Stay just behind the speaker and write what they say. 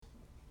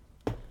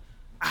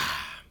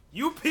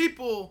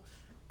people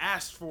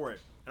asked for it,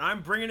 and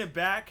I'm bringing it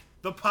back.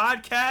 The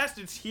podcast,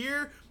 it's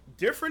here.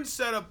 Different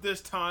setup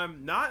this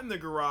time, not in the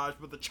garage,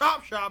 but the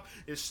chop shop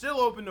is still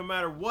open no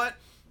matter what.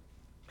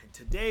 And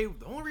today,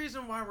 the only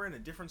reason why we're in a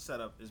different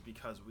setup is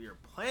because we are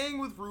playing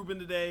with Ruben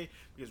today,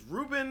 because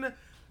Ruben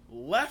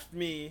left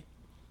me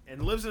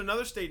and lives in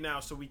another state now,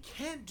 so we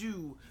can't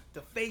do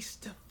the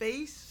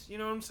face-to-face, you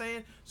know what I'm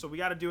saying? So we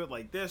got to do it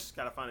like this,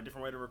 got to find a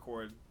different way to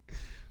record.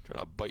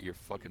 Trying to bite your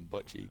fucking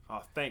butt cheek.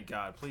 Oh, thank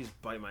God. Please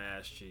bite my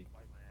ass cheek.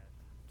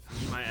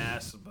 Eat my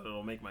ass, but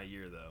it'll make my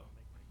ear,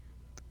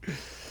 though.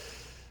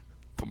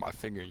 Put my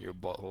finger in your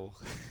butthole.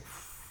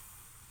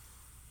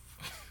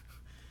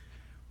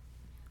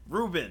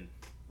 Ruben,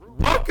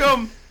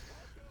 welcome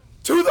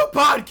to the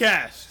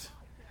podcast.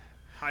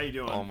 How you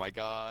doing? Oh my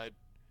God.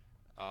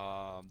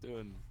 I'm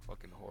doing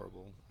fucking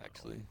horrible,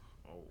 actually.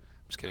 Oh,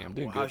 Just kidding. I'm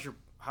doing well, good.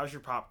 How's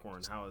your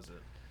popcorn? How is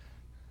it?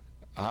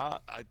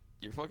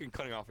 You're fucking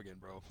cutting off again,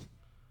 bro.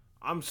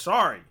 I'm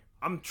sorry.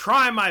 I'm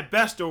trying my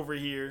best over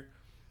here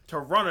to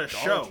run a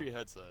show. Dollar Tree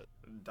headset.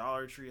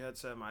 Dollar Tree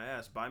headset, my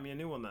ass. Buy me a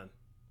new one then.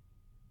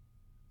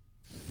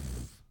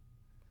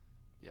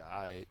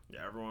 Yeah, Yeah,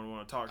 everyone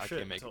want to talk I shit.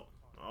 can't make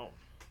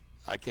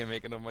I can't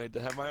make enough money to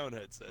have my own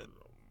headset.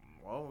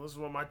 Well, this is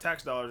what my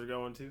tax dollars are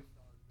going to.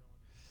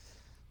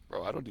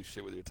 Bro, I don't do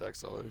shit with your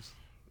tax dollars.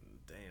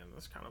 Damn,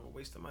 that's kind of a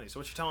waste of money. So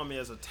what you're telling me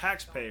as a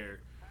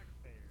taxpayer,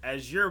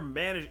 as your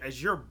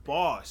as your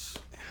boss,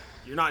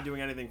 you're not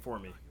doing anything for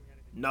me.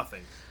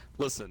 Nothing.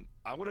 Listen,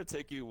 I want to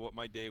take you what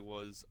my day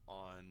was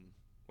on,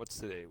 what's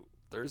today?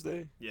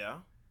 Thursday? Yeah.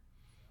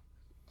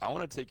 I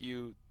want to take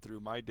you through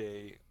my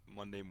day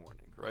Monday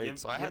morning, right?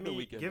 So I had the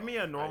weekend. Give me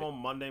off, a normal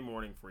right? Monday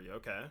morning for you,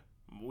 okay?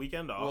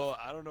 Weekend off. Well,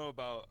 I don't know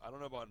about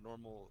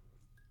normal.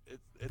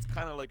 It's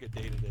kind of like a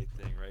day-to-day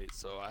thing, right?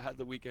 So I had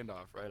the weekend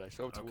off, right? I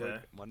show up to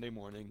work Monday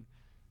morning,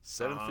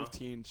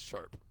 7:15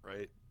 sharp,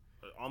 right?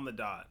 On the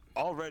dot.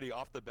 Already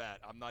off the bat,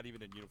 I'm not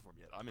even in uniform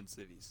yet. I'm in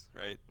civvies,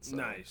 right? So,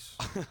 nice.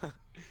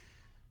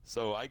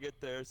 So I get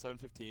there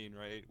 7:15,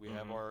 right? We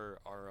have our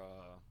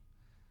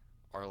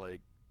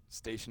like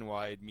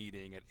station-wide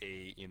meeting at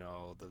 8. You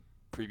know, the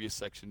previous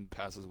section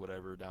passes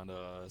whatever down to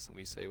us, and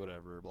we say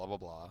whatever, blah blah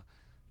blah.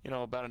 You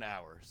know, about an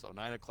hour. So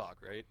 9 o'clock,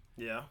 right?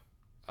 Yeah.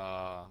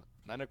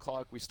 9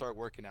 o'clock we start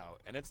working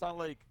out, and it's not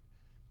like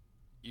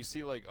you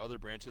see like other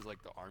branches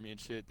like the army and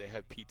shit. They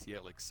have PT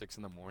at like 6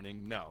 in the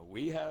morning. No,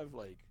 we have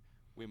like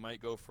we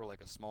might go for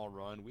like a small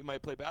run. We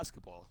might play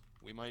basketball.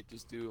 We might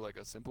just do like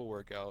a simple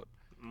workout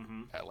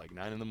at like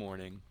 9 in the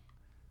morning,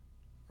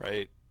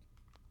 right?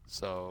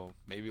 So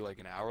maybe like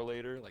an hour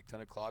later, like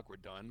 10 o'clock, we're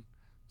done.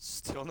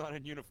 Still not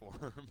in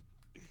uniform.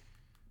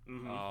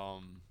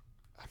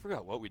 I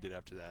forgot what we did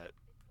after that.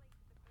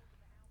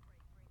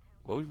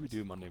 What would we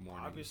do Monday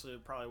morning? Obviously,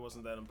 it probably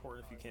wasn't that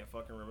important if you can't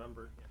fucking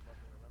remember.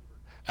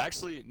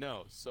 Actually,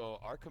 no. So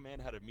our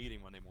command had a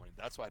meeting Monday morning.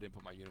 That's why I didn't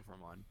put my uniform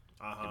on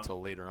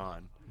until later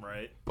on.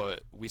 Right.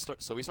 But we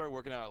started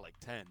working out at like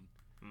 10.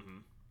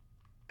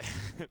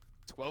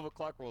 12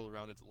 o'clock rolled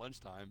around. It's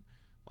lunchtime.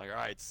 I'm like, all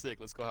right, sick.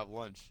 Let's go have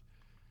lunch.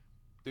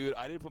 Dude,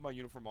 I didn't put my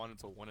uniform on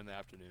until 1 in the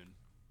afternoon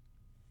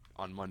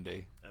on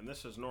Monday. And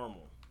this is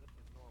normal.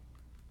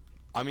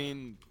 I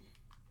mean,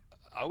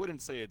 I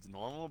wouldn't say it's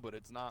normal, but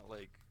it's not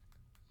like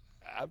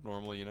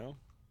abnormal, you know?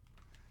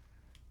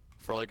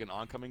 For like an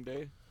oncoming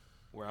day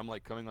where I'm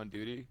like coming on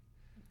duty.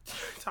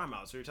 Time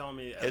out. So you're telling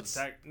me as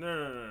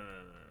no.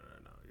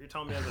 You're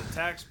telling me as a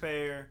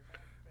taxpayer,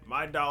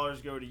 my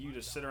dollars go to you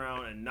to sit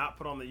around and not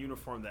put on the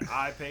uniform that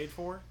I paid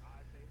for?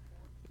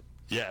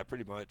 Yeah,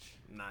 pretty much.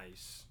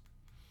 Nice.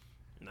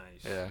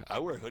 Yeah, I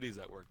wear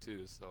hoodies at work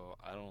too, so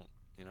I don't,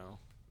 you know.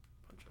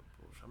 Bunch of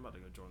bullshit. I'm about to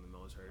go join the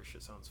military.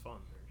 Shit sounds fun.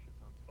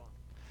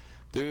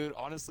 Dude,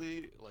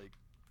 honestly, like,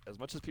 as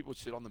much as people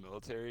shit on the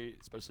military,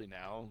 especially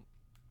now,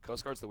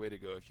 Coast Guard's the way to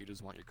go if you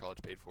just want your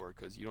college paid for,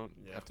 because you don't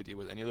have to deal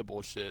with any of the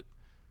bullshit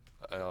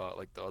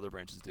like the other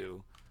branches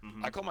do.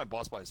 I call my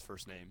boss by his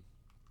first name.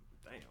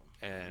 Damn.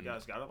 And you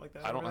guys got it like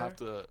that? I don't have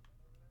to.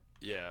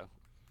 Yeah.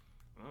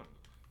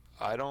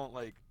 I don't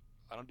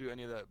do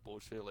any of that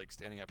bullshit like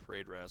standing at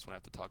parade rest when I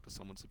have to talk to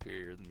someone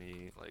superior than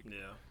me. Like,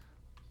 yeah.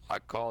 I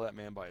call that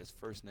man by his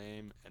first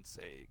name and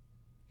say,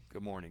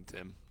 "Good morning,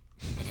 Tim."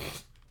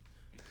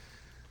 Damn.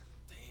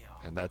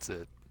 And that's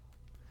it.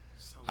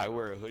 I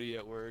wear a hoodie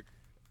at work.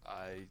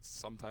 I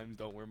sometimes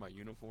don't wear my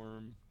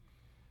uniform.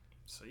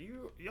 So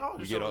y'all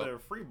just over there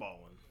free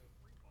balling.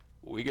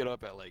 We get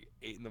up at like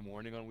 8 in the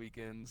morning on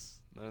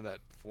weekends. None of that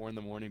 4 in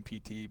the morning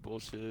PT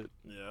bullshit.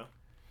 Yeah.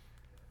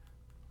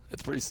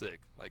 It's pretty sick.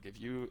 Like if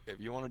you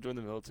want to join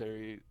the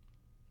military,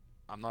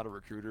 I'm not a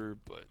recruiter,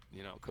 but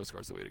you know, Coast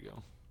Guard's the way to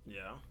go.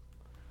 Yeah.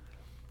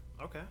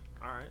 Okay.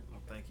 All right.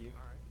 Well, thank you.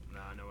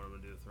 Now I know what I'm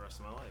gonna do with the rest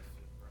of my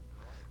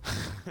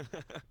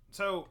life.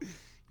 So.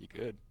 You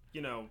could.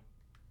 You know,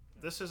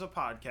 this is a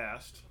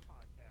podcast.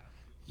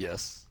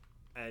 Yes.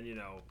 And you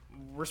know,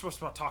 we're supposed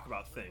to talk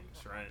about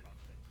things, right?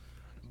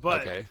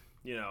 But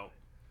you know,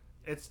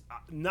 it's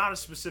not a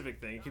specific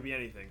thing. It could be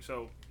anything.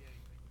 So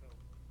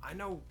I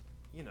know,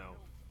 you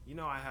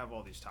know, I have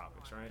all these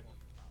topics, right?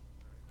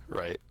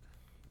 Right.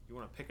 You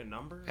want to pick a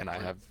number? And I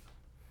have.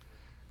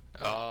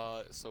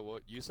 So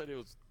what you said it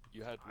was?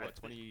 You had what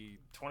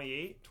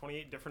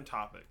 28 different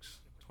topics.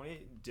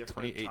 28 different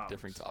 28 topics.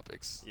 different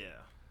topics. Yeah.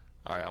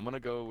 All right, I'm gonna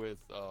go with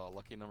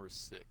lucky number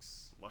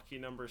 6. Lucky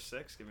number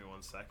 6. Give me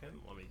 1 second.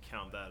 Let me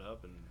count that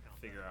up and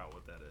figure out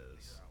what that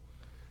is.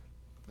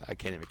 I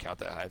can't even count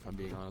that high if I'm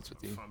being honest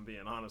with you. If I'm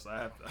being honest,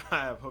 I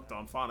have Hooked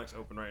on Phonics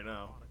open right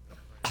now.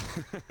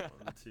 1,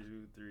 2,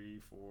 3,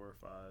 4,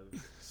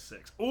 5,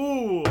 6.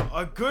 Ooh,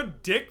 a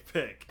good dick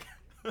pic.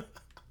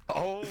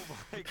 Oh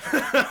my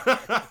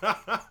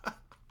god.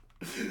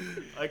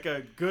 Like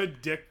a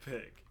good dick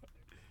pic.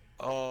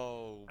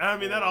 Oh. I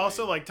mean, that boy.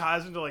 also like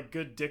ties into like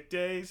good dick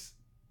days.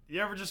 You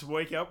ever just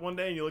wake up one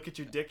day and you look at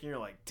your dick and you're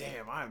like,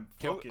 damn, I'm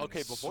fucking Okay,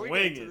 before swinging.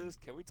 we get into this,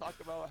 can we talk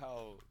about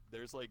how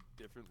there's like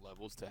different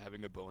levels to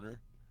having a boner?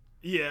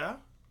 Yeah.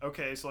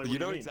 Okay, so like, what You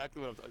do know mean?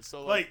 exactly what I'm talking.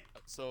 So Like-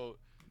 so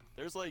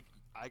there's like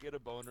I get a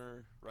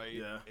boner, right?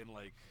 Yeah. In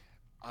like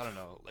I don't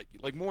know,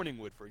 like morning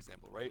wood, for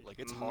example, right? Like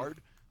it's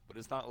hard, but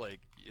it's not like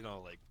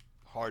like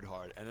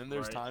hard. And then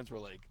there's Right. times where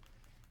like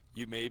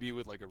you may be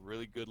with like a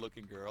really good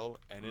looking girl,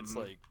 and it's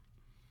like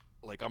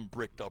I'm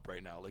bricked up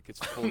right now, like it's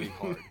fully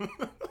hard,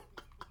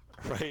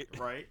 right?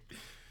 Right.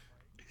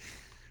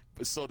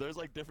 But so there's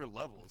like different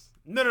levels.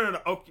 No.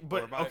 Okay,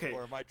 but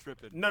Or am I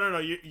tripping? No.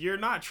 You're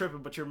not tripping,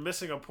 but you're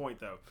missing a point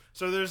though.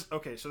 So there's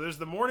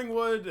the morning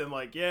wood, and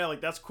like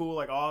like that's cool,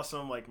 like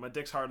awesome, like my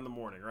dick's hard in the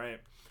morning,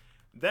 right?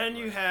 Then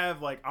you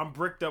have like I'm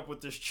bricked up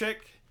with this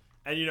chick,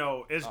 and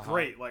it's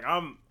great. Like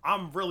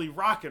I'm really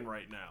rocking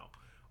right now.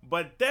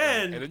 But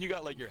then Right. And then you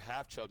got like your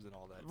half chubs and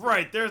all that. Too.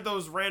 right, there's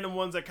those random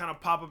ones that kind of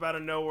pop up out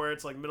of nowhere.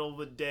 It's like middle of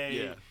the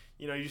day.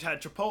 Yeah. You just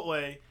had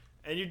Chipotle,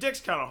 and your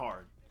dick's kind of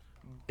hard.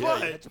 Yeah,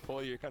 But you had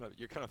Chipotle,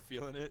 you're kind of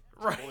feeling it.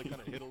 Right. Chipotle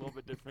kind of hit a little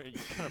bit different. You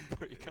kind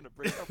of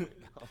break up right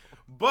now.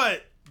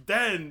 But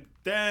then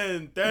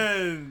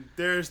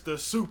there's the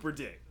super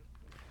dick.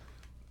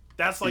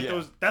 That's like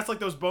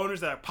those boners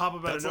that pop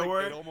up out of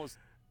nowhere. It almost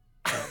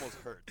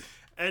hurts.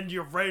 And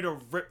you're ready to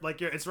rip,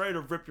 it's ready to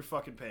rip your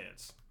fucking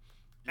pants.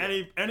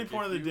 Yeah. Any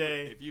point of the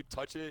day. If you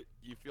touch it,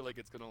 you feel like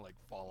it's gonna like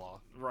fall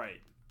off.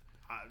 Right.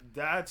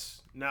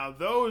 Those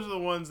are the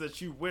ones that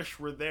you wish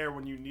were there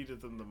when you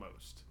needed them the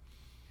most.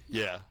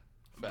 Yeah.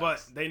 But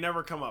Facts. they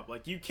never come up.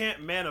 Like you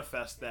can't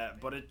manifest that,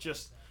 but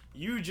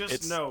you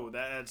know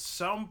that at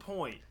some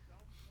point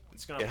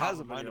it's gonna. It pop has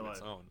a up in mind your of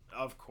its life. own.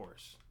 Of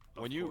course.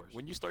 When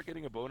you start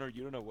getting a boner,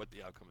 you don't know what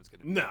the outcome is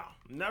gonna be. No,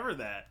 never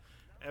that.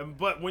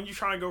 But when you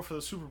try and go for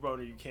the super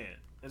boner, you can't.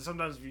 And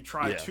sometimes if you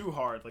try too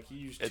hard, like you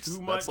use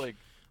too much, like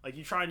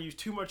you try and use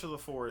too much of the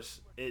force,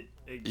 it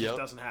just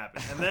doesn't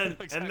happen. And then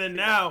Exactly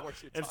now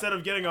what you're instead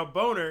of getting a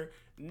boner,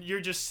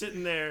 you're just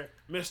sitting there,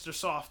 Mr.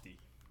 Softy.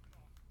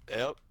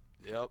 Yep.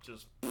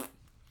 Just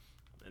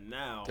and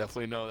now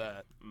Definitely know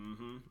that.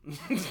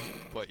 Mm-hmm.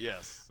 But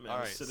yes. Man all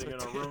was right. sitting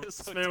so in a room.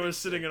 so Man was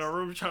take sitting in a 6.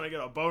 room trying to get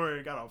a boner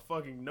and got a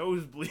fucking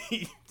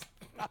nosebleed.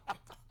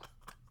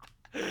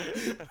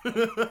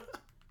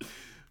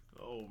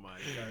 Oh my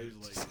god, he's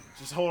like,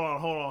 just hold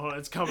on,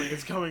 it's coming.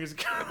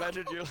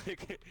 Imagine you're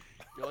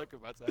like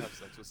about to have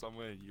sex with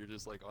someone and you're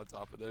just like on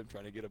top of them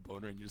trying to get a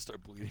boner and you just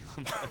start bleeding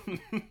on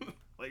them.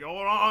 Like,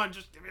 hold on,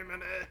 just give me a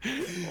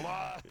minute. Hold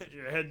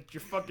on.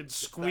 You're fucking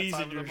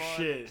squeezing your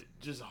shit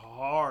just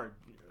hard,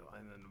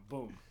 and then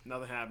boom,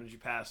 nothing happens. You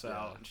pass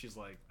out, and she's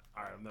like,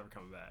 all right, I'm never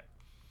coming back.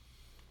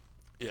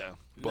 Yeah,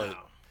 but No.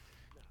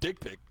 dick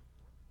pic.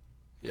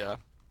 Yeah.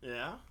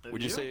 Yeah.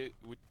 Would you say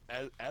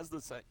as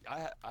the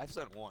I've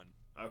sent one.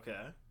 Okay.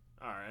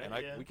 All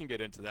right. And we can get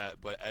into that,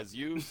 but as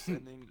you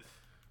sending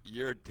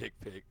your dick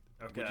pic,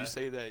 Okay. would you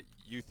say that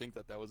you think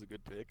that was a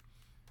good pic?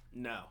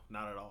 No,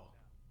 not at all.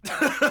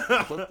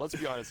 Let's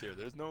be honest here.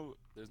 There's no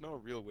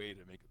real way to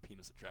make a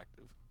penis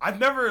attractive. I've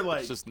never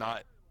It's just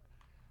not.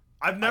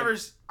 I've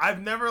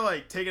never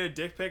like taken a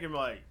dick pic and be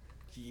like,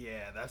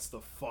 yeah, that's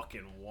the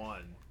fucking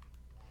one.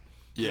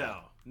 Yeah. No,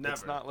 never.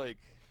 It's not like.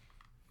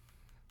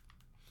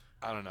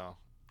 I don't know.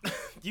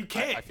 You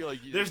can't. I feel like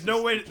there's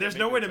no way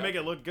to make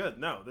it look good.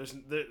 No, there's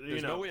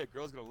no way a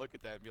girl's gonna look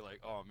at that and be like,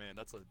 "Oh man,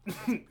 that's a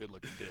good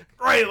looking dick."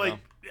 Right, like,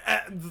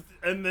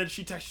 and then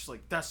she texts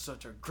like, "That's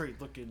such a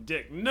great looking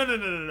dick."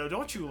 No!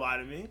 Don't you lie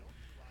to me.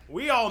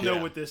 We all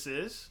know what this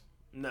is.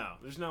 No,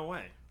 there's no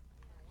way.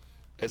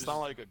 It's not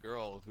like a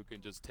girl who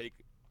can just take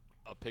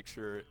a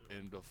picture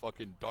in the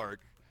fucking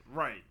dark.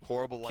 Right.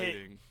 Horrible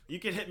lighting. You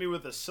can hit me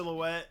with a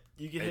silhouette.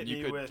 You can hit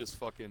me with just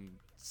fucking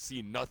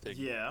see nothing.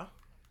 Yeah.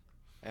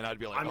 And I'd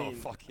be like, oh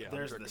fuck yeah,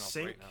 there's I'm the jerking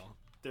sink, off right now.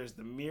 There's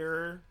the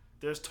mirror.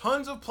 There's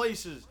tons of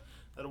places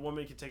that a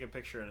woman can take a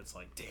picture, and it's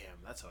like, damn,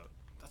 that's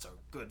a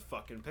good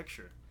fucking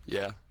picture.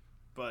 Yeah.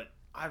 But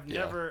I've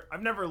never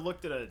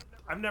looked at a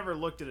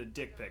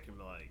dick pic and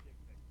be like,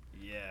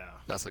 yeah,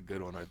 that's a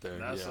good one right there.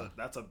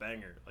 That's a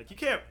banger. Like you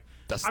can't.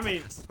 That's the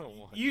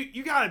one.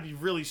 You gotta be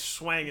really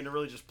swanging to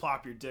really just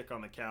plop your dick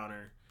on the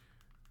counter.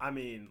 I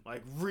mean,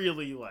 like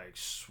really like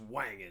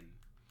swanging.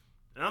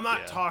 And I'm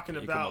not talking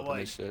about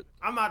like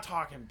I'm not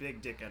talking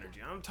big dick energy.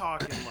 I'm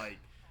talking like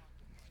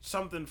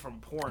something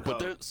from Pornhub. But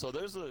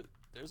there's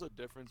there's a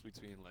difference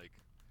between like,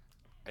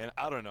 and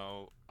I don't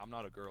know, I'm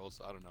not a girl,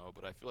 so I don't know,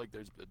 but I feel like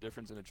there's a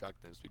difference in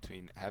attractiveness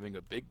between having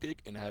a big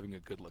dick and having a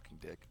good-looking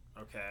dick.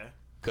 Okay.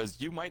 Because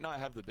you might not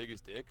have the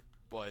biggest dick,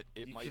 but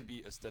it You might could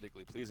be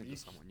aesthetically pleasing you,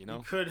 to someone, you you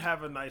know? could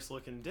have a nice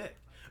looking dick,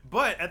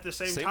 but at the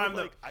same Same time, with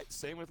though, like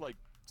same with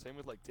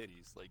like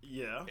titties. Like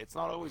yeah, it's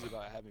not always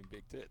about having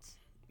big tits.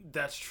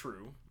 that's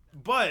true.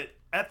 But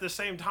at the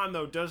same time,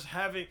 though, does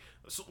having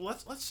so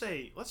let's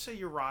say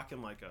you're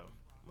rocking like a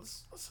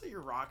let's say you're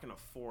rocking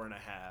a 4.5,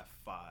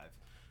 5,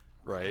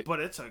 Right? but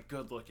it's a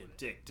good looking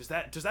dick. Does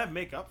that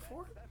make up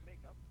for it?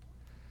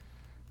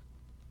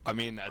 I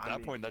mean, at I that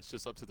mean, point that's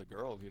just up to the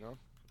girl, you know?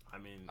 I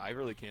mean, I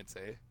really can't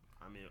say.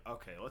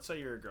 okay. Let's say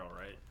you're a girl,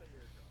 right?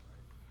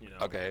 You know,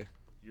 Okay.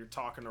 you're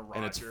talking to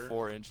And it's Roger,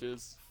 4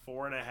 inches.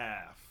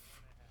 4.5.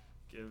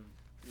 Give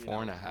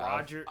Four and a half.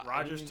 Roger's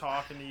I mean,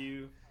 talking to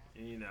you,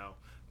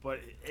 but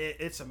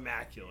it's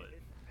immaculate.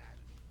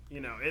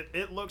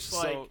 It looks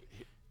so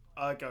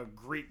like a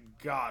Greek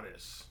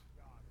goddess,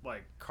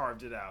 like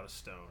carved it out of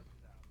stone.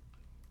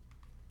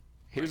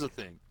 here's the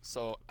thing.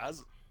 So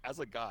as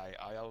a guy,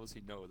 I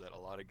obviously know that a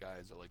lot of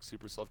guys are like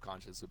super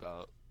self-conscious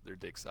about their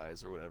dick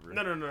size or whatever.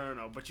 No, no, no, no,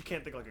 no. But you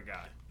can't think like a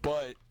guy.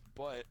 But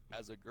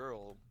as a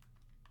girl,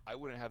 I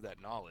wouldn't have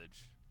that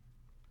knowledge.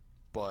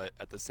 But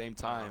at the same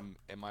time,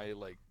 am I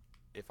like,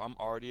 if I'm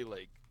already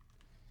like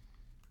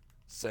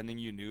sending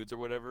you nudes or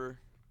whatever,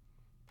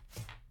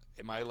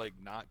 am I like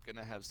not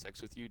gonna have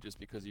sex with you just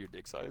because of your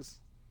dick size?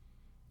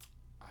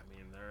 I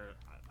mean,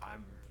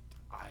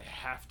 I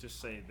have to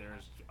say,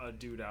 there's a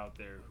dude out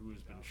there who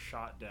has been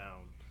shot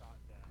down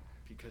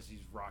because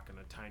he's rocking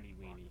a tiny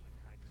weenie.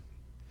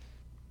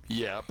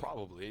 Yeah,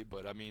 probably.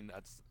 But I mean,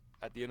 that's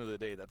at the end of the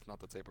day, that's not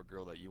the type of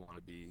girl that you want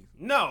to be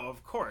No,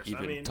 of course.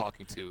 even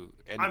talking to,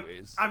 I'm,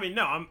 anyways.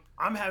 no,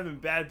 I'm having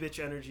bad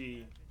bitch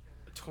energy,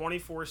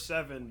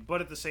 24/7.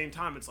 But at the same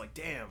time, it's like,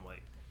 damn,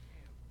 like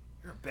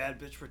you're a bad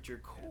bitch, but you're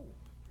cool.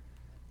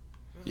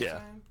 You know what Yeah. I'm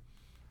saying?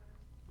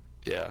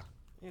 Yeah.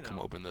 You know. Come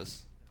open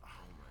this. Oh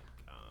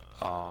my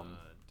god. Um.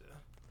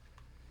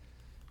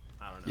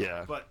 I don't know.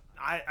 Yeah. But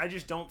I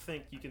just don't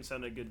think you can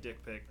send a good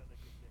dick pic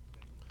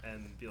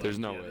and be like, There's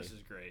no yeah, way. this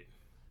is great.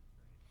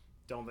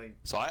 Don't think.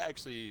 So I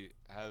actually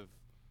have,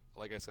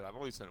 like I said, I've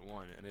only sent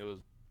one, and it was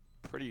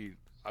pretty.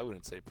 I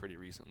wouldn't say pretty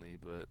recently,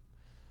 but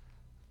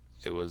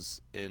it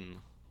was in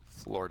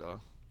Florida,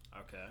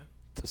 Okay.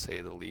 to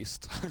say the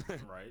least.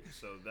 Right.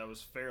 So that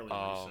was fairly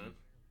Um, recent.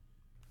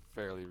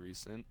 Fairly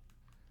recent,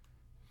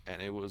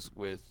 and it was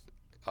with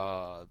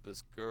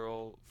this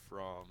girl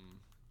from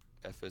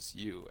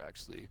FSU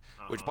actually.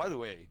 Which, Uh-huh. by the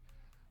way,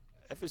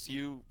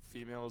 FSU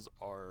females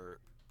are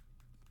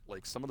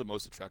like some of the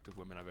most attractive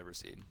women I've ever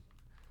seen.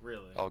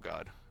 Really. Oh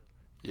God,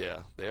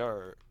 yeah, they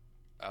are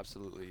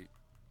absolutely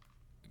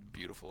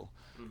beautiful.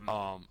 Mm-hmm.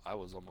 I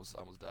almost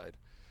died.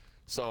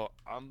 So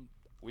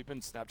we've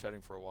been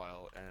Snapchatting for a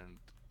while, and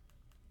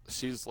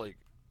she's like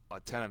a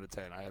 10 out of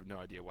 10. I have no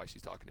idea why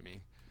she's talking to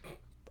me.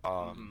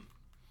 Mm-hmm.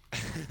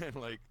 And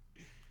like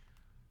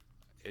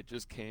it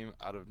just came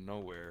out of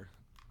nowhere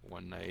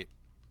one night,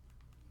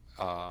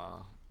 uh,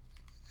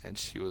 and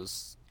she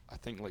was, I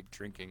think, like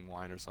drinking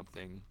wine or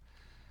something,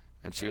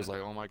 and she Okay. was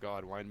like, "Oh my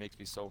God, wine makes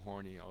me so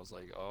horny." I was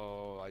like,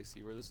 "Oh, I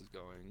see where this is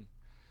going."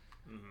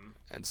 Mm-hmm.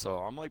 And so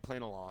I'm like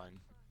playing along,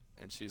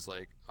 and she's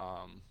like,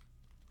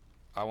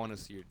 "I want to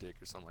see your dick"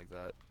 or something like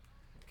that.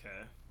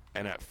 Okay.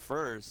 And at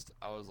first,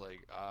 I was like,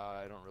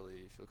 I don't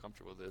really feel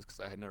comfortable with this because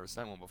I had never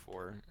sent one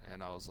before,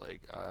 and I was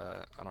like,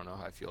 I don't know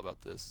how I feel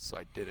about this, so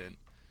I didn't.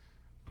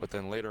 But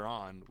then later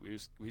on,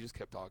 we just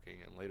kept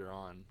talking, and later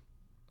on,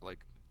 like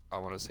I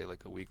want to say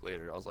like a week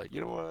later, I was like, you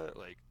know what,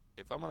 like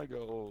if I'm gonna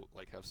go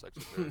like have sex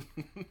with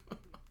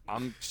her,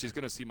 she's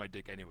gonna see my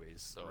dick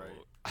anyways, so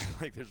Right.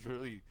 like there's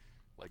really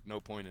like no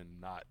point in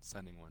not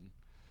sending one.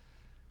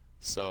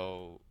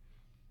 So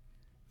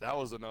that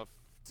was enough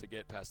to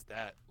get past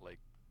that like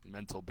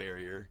mental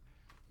barrier.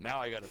 Now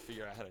I got to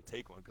figure out how to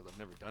take one because I've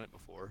never done it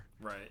before.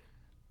 Right.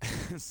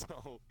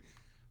 So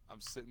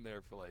I'm sitting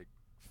there for like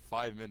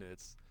 5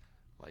 minutes,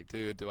 like,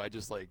 dude, do I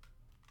just like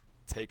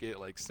take it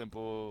like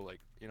simple,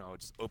 like,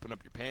 just open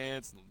up your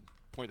pants and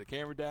point the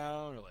camera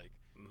down, or like,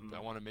 Mm-hmm. do I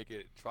want to make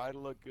it try to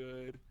look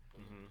good?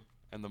 Mm-hmm.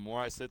 And the more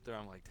I sit there,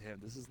 I'm like,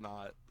 damn, this is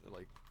not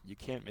like, you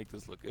can't make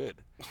this look good.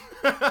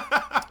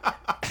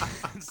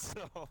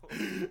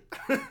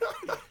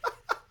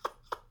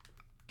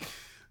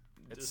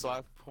 So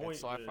I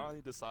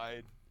finally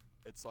decide.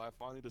 So I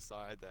finally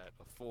decide that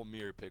a full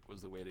mirror pick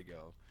was the way to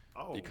go,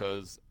 Oh.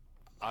 because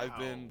I've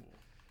been,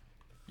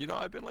 Wow.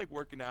 I've been like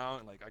working out,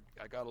 and like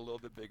I got a little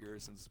bit bigger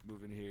since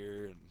moving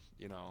here,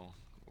 and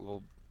a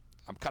little.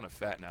 I'm kind of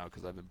fat now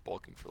because I've been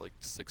bulking for like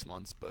 6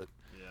 months, but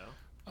Yeah.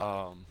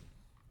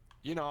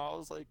 I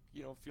was like,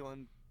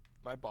 feeling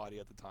my body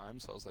at the time,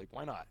 so I was like,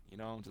 why not?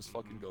 Just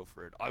fucking Mhm. go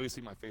for it.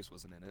 Obviously, my face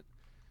wasn't in it.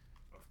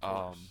 Of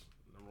course.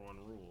 Number one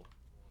rule.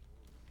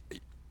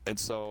 And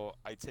so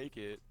I take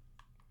it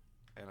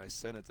and I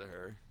send it to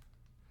her.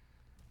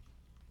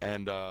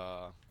 And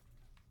I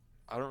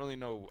don't really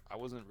know. I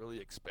wasn't really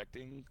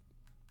expecting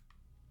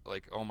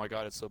like, oh my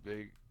God, it's so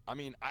big. I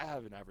mean, I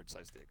have an average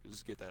size dick.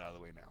 Just get that out of the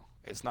way now.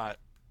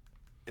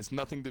 It's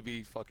nothing to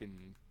be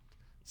fucking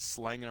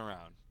slanging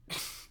around.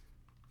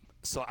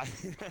 So I,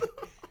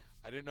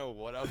 I didn't know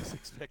what I was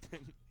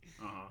expecting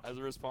Uh-huh. as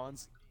a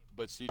response,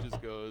 but she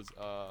just goes,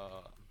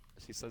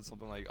 she said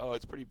something like, "Oh,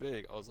 it's pretty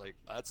big." I was like,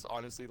 "That's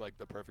honestly like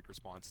the perfect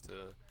response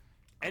to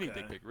any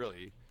Okay. dick pic,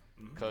 really,"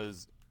 Hmm.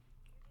 because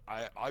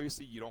I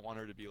obviously you don't want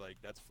her to be like,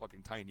 "That's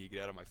fucking tiny.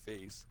 Get out of my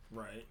face."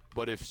 Right.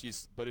 But if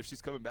she's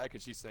coming back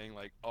and she's saying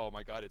like, "Oh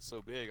my God, it's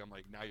so big," I'm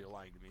like, "Now you're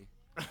lying to me."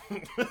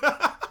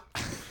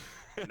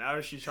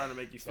 Now she's trying to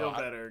make you So feel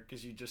better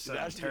because you just sent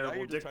a actually, now terrible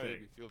you're just dick trying to make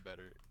pic. me feel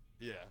better.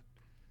 Yeah.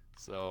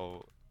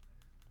 So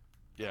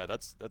yeah,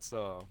 that's and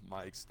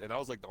that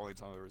was like the only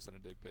time I ever sent a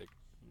dick pic.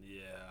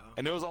 Yeah.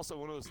 And it was also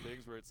one of those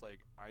things where it's like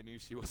I knew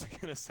she wasn't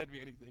gonna send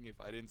me anything if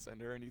I didn't send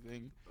her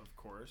anything. Of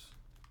course.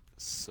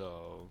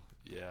 So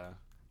yeah,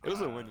 it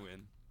was a Uh,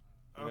 win-win.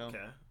 You know?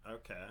 okay.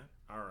 Okay.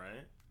 All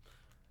right.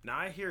 Now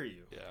I hear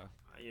you. Yeah.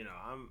 You know,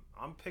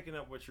 I'm picking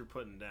up what you're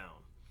putting down.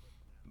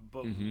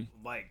 But Mhm.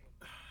 like,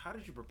 how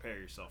did you prepare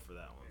yourself for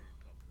that one?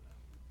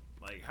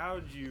 Like, how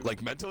did you?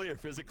 Like mentally or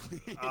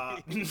physically? Uh,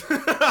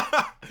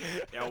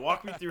 yeah,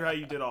 walk me through how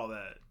you did all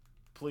that,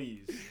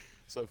 please.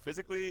 So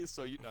physically,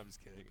 no, I'm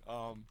just kidding.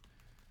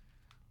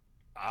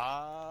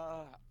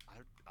 I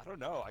don't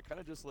know. I kind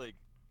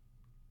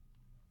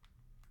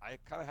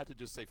of had to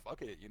just say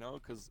fuck it, you know,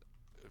 because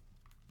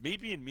me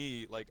being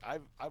me, like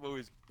I've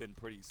always been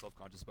pretty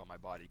self-conscious about my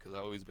body because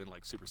I've always been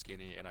like super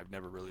skinny and I've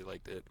never really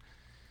liked it.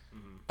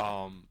 Hmm.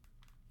 Um,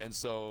 and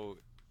so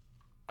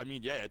I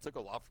mean, yeah, it took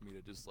a lot for me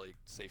to just like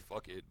say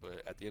fuck it,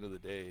 but at the end of the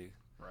day,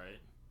 Right.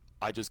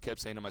 I just kept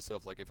saying to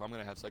myself like if I'm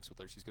gonna have sex with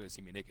her, she's gonna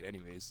see me naked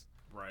anyways.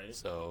 Right.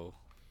 So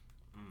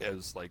it Mm.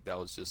 was like that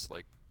was just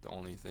like the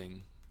only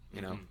thing,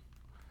 you know. Hmm.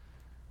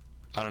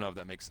 I don't know if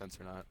that makes sense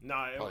or not.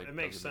 No, Probably it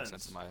makes doesn't make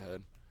sense in sense. my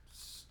head.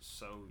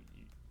 So,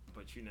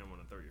 but you didn't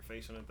want to throw your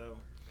face in it though.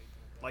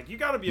 Like, you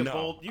got to be a No,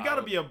 bold. You got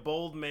to be a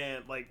bold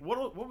man. Like,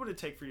 what would it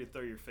take for you to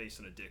throw your face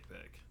in a dick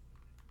pic?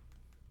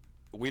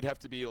 we'd have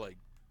to be like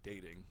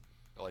dating,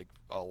 like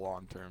a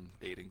long-term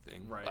dating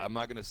thing. Right. I'm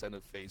not gonna send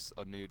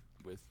a nude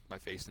with my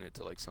face in it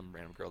to like some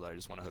random girl that I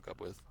just want to hook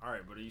up with. All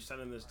right, but are you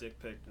sending this dick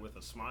pic with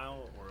a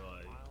smile or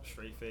like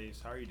straight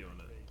face? How are you doing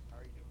it?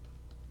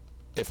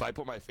 If I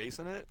put my face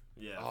in it,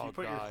 Yeah, oh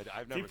God,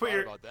 I've if you never put thought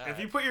your about that. if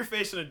you put your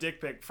face in a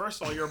dick pic,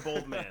 first of all, you're a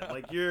bold man.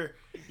 Like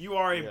you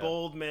are a Yeah.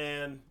 bold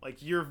man. Like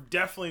you're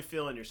definitely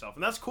feeling yourself,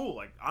 and that's cool.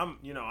 Like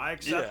I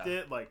accept Yeah.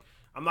 it. Like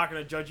I'm not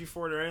gonna judge you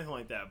for it or anything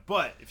like that.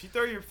 But if you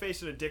throw your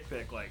face in a dick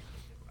pic, like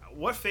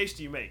what face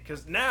do you make?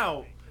 Because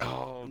now,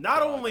 Oh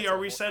not God, only that's are a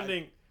we whole,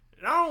 sending.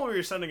 Not only are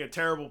you sending a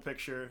terrible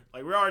picture,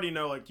 like we already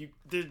know, like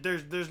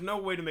there's no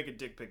way to make a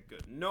dick pic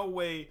good. No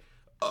way,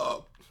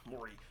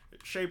 Maury,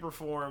 shape or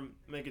form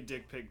make a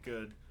dick pic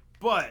good.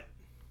 But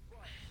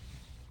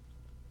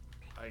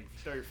like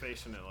throw your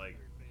face in it, like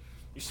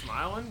you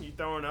smiling, you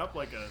throwing up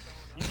like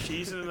you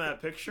cheesing in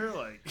that picture,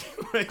 like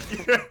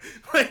you're,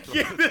 like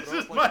yeah, this throw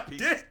is up like my a peace,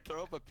 dick.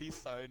 throw up a peace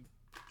sign.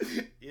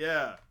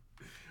 Yeah,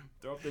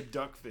 throw up the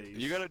duck face.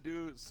 You gotta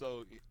do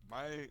so.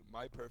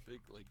 My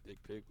perfect like dick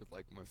pic with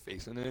like my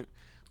face in it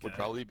would Okay.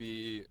 probably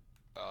be.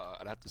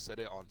 I'd have to set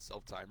it on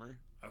self timer,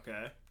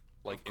 Okay.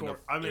 like Of course.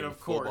 I mean, in a of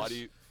course.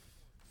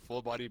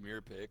 full body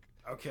mirror pic,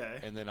 Okay.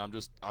 and then I'm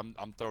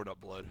throwing up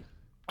blood.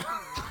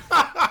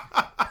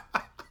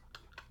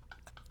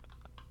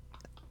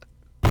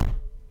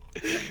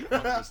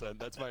 100%.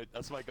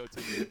 That's my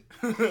go-to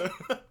move.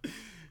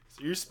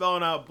 So you're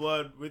spelling out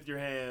blood with your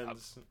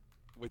hands,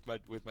 With my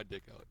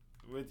dick out.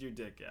 with your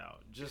dick out,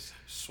 just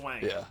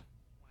swang. Yeah.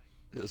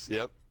 Yes.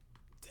 Yep.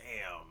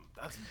 Damn,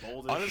 that's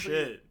bold as Honestly,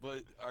 shit.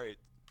 but all right.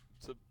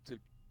 To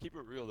keep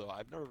it real though,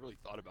 I've never really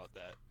thought about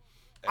that.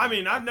 I And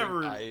mean, I I've think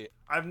never, I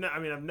I've, ne- I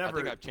mean, I've I never.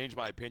 think I've changed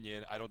my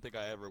opinion. I don't think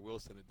I ever will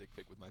send a dick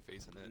pic with my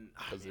face in it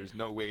I because mean- there's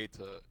no way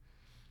to.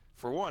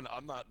 For one,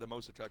 I'm not the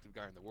most attractive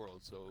guy in the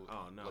world, so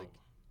Oh no. like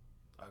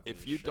Ugly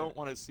if as you shit. don't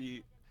want to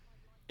see,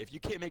 if you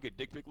can't make a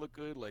dick pic look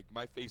good, like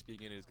my face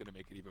being in it is gonna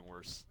make it even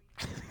worse.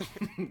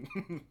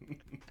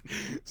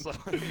 So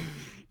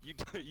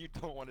you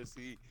don't want to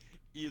see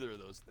either of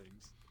those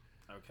things.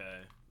 Okay.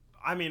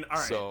 I mean, all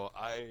right. So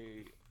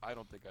I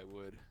don't think I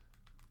would.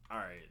 All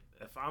right.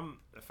 If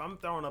I'm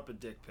throwing up a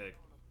dick pic,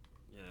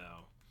 you know,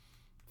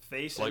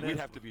 face Like in we'd it.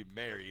 have to be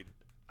married.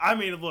 I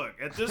mean, look.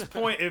 At this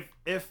point,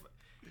 if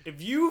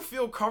you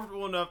feel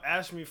comfortable enough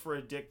asking me for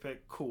a dick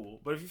pic, cool.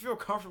 But if you feel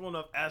comfortable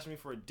enough asking me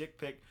for a dick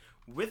pic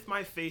with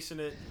my face in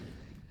it,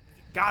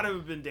 gotta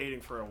have been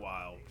dating for a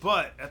while.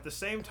 But at the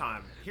same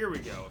time, here we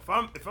go.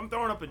 If I'm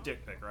throwing up a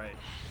dick pic, right?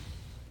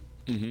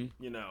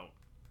 Mm-hmm. You know,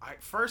 I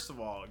first of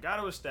all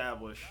gotta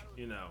establish,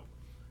 you know,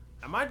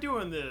 am I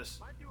doing this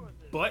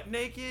butt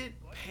naked,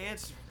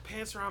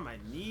 pants around my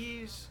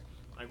knees?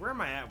 Like, where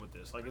am I at with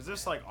this? Like, is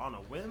this like on a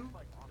whim?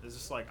 Is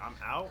this like I'm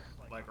out?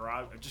 Like, or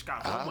I just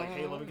got home? Like,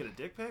 hey, let me get a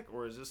dick pic?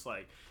 Or is this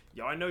like,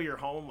 yo, I know you're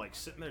home, like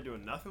sitting there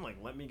doing nothing. Like,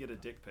 let me get a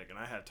dick pic, and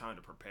I have time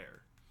to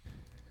prepare.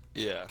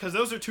 Yeah. Because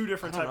those are two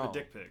different I don't type of know.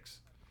 dick pics.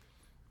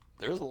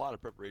 There's a lot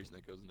of preparation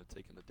that goes into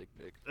taking a dick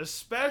pic.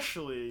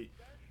 Especially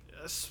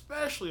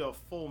a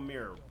full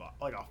mirror,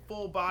 like a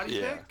full body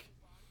Yeah. pic.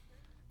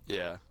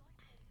 Yeah.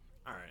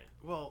 All right.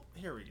 Well,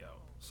 here we go.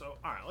 So,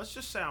 all right, let's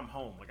just say I'm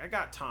home. Like I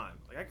got time.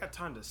 Like I got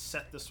time to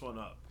set this one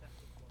up.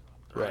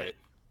 Right.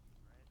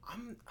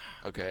 I'm.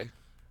 Okay.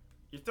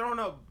 You're throwing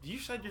up. You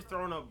said you're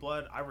throwing up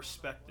blood. I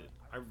respect it.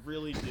 I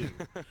really do.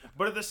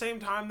 But at the same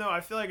time, though,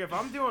 I feel like if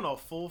I'm doing a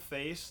full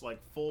face, like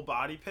full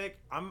body pic,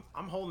 I'm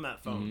holding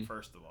that phone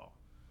first of all.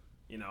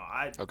 You know,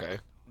 I Okay.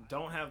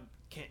 don't have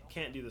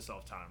can't do the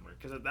self timer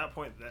because at that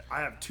point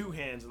I have two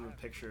hands in the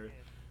picture.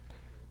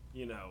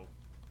 You know,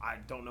 I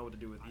don't know what to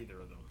do with either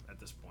of them at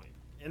this point.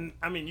 And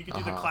I mean, you could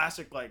do the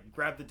classic like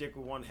grab the dick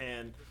with one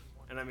hand,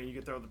 and I mean you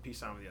could throw the peace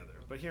sign with the other.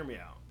 But hear me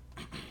out.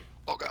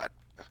 Oh God.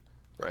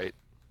 Right.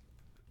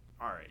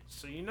 All right,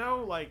 so you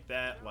know like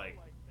that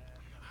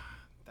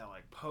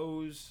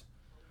pose.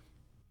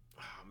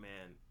 Oh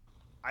man,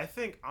 I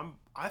think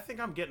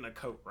I'm getting a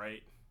coat,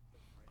 right?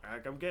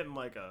 Like I'm getting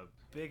like a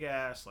big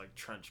ass like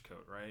trench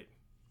coat, right?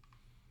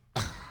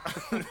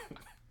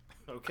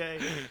 Okay.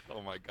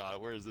 Oh my God,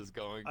 where is this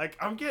going? Like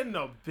I'm getting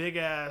a big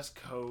ass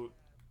coat,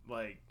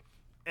 like,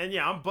 and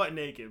yeah, I'm butt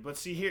naked. But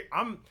see here,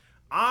 I'm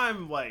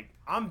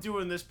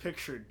doing this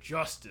picture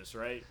justice,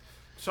 right?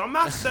 So I'm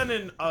not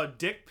sending a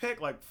dick pic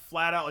like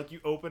flat out, like you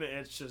open it and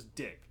it's just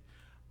dick.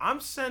 I'm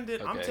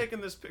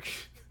taking this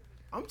picture.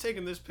 I'm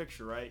taking this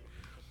picture, right?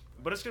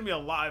 But it's gonna be a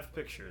live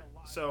picture.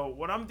 So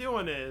what I'm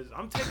doing is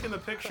I'm taking the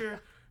picture,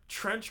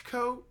 trench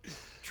coat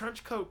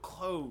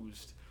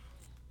closed,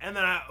 and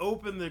then I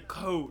open the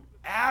coat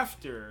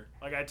after,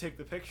 like I take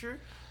the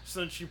picture. So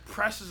then she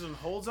presses and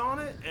holds on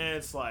it, and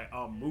it's like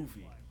a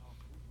movie.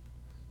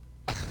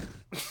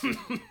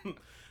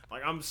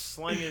 Like I'm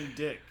slinging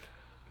dick.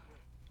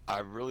 I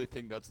really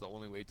think that's the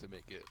only way to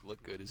make it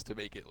look good is to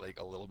make it like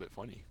a little bit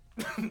funny.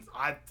 It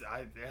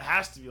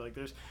has to be like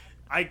there's,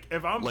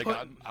 if I'm like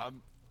putting,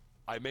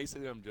 I may say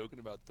that I'm joking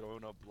about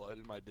throwing up blood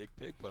in my dick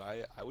pic, but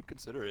I would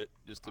consider it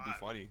just to be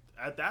funny.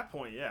 At that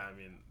point, yeah, I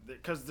mean,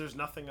 because there's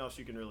nothing else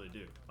you can really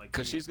do. Like,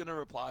 because she's gonna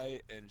reply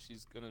and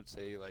she's gonna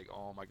say like,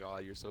 "Oh my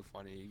God, you're so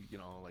funny," you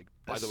know, like,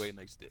 by the way,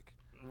 nice dick.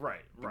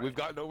 Right. We've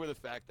gotten over the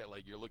fact that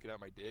like you're looking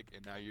at my dick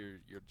and now you're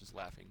just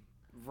laughing.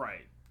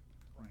 Right.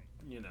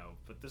 You know,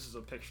 but this is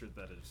a picture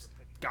that is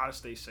gotta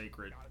stay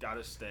sacred,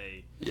 gotta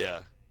stay. Yeah.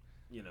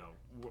 You know,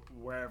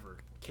 wherever,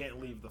 can't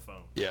leave the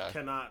phone. Yeah.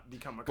 Cannot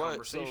become a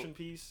conversation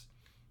piece.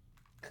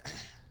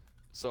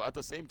 So at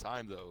the same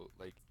time though,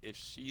 like if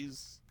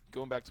she's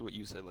going back to what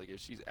you said, like if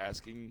she's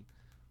asking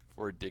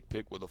for a dick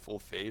pic with a full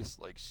face,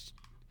 like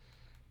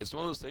it's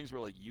one of those things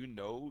where like you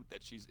know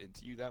that she's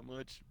into you that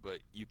much, but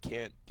you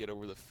can't get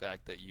over the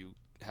fact that you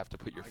have to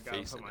put your face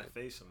in it. I gotta put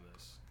my face in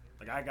this.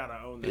 Like I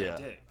gotta own that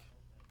dick.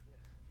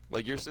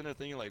 Like you're sitting there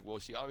thinking like, well,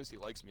 she obviously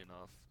likes me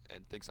enough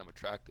and thinks I'm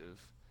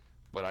attractive,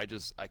 but I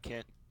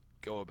can't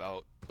go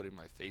about putting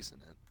my face in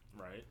it.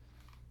 Right.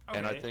 Okay.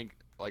 And I think,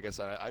 like I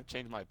said, I've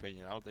changed my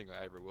opinion. I don't think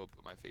I ever will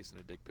put my face in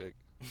a dick pic.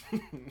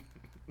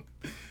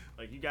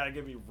 Like you gotta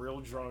get me real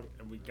drunk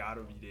and we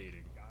gotta be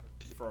dating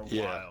for a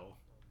while.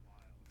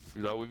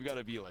 You know, we've got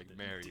to be like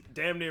married.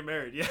 Damn near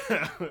married,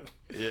 yeah.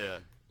 Yeah,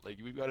 like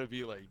we've got to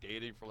be like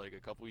dating for like a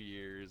couple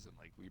years, and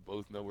like we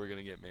both know we're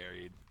gonna get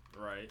married.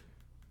 Right.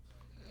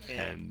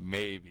 And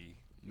maybe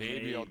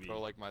I'll throw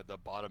like the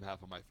bottom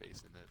half of my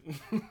face in it.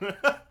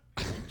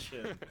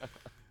 Chin.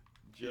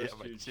 Just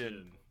my your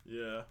chin.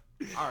 Yeah.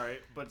 All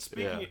right, but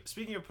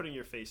speaking of putting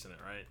your face in it,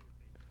 right?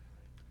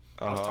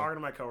 I was talking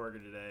to my coworker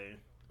today. I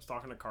was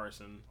talking to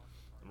Carson,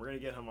 and we're gonna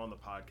get him on the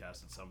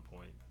podcast at some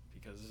point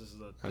because this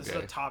is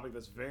a topic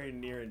that's very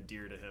near and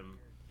dear to him.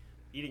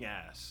 Eating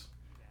ass.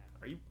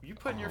 Are you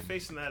putting your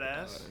face in that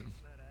ass?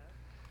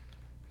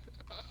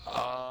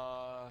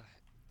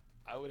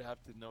 I would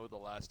have to know the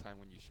last time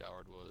when you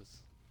showered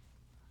was,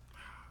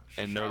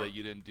 and know that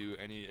you didn't do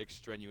any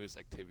extraneous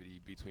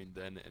activity between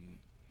then and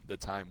the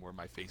time where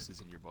my face is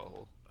in your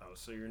butthole. Oh,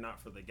 so you're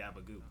not for the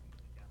gabagoo?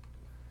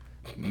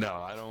 No,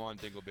 I don't want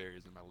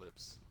dingleberries in my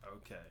lips.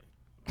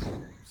 Okay.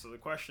 So the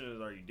question is,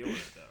 are you doing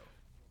it though?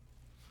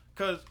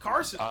 Because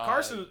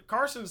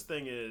Carson's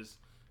thing is,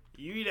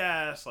 you eat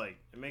ass like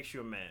it makes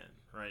you a man,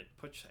 right?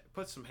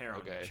 Put some hair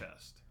on your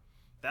chest.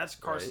 That's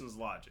Carson's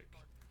logic.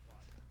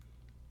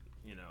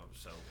 You know,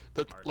 so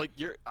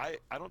I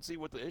don't see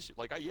what the issue.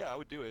 Like, I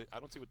would do it. I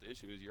don't see what the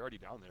issue is. You're already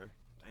down there.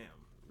 Damn,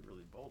 you're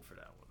really bold for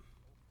that one.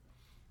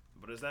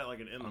 But is that like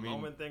an in the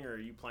moment thing, or are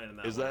you planning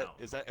that? Is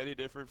that any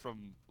different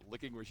from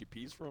licking where she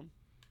pees from?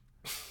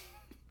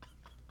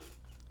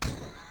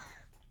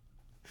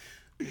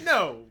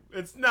 No,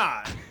 it's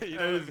not. You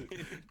know what I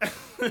mean?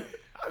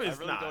 I mean, I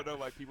really don't know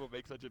why people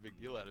make such a big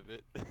deal out of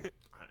it.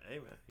 Hey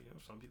man, you know,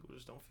 some people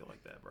just don't feel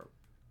like that, bro.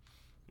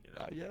 You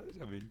know?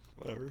 Yeah, I mean,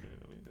 whatever.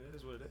 I mean, it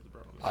is what it is,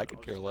 bro. I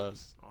could care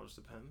less. All just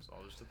depends.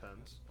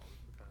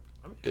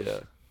 I mean, yeah.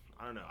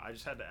 I don't know. I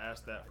just had to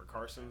ask that for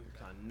Carson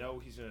because I know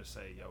he's gonna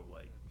say, "Yo,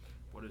 like,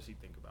 what does he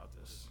think about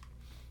this?"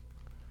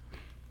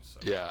 So,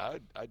 yeah,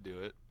 I'd do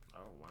it.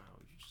 Oh wow,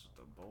 you're just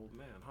a bold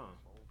man, huh?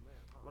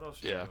 What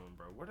else are you doing,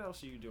 bro? What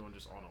else are you doing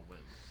just on a whim?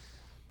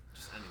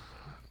 Just anything.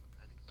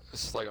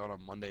 It's like on a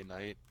Monday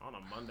night. On a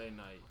Monday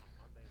night.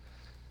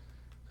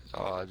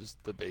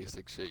 Just the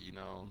basic shit, you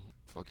know,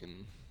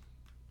 fucking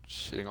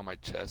shitting on my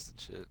chest and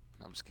shit.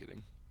 I'm just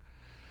kidding.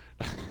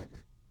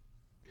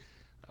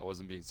 I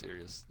wasn't being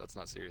serious. That's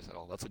not serious at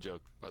all. That's a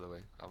joke, by the way.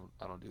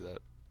 I don't do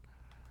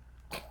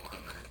that.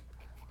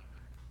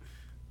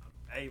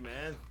 Hey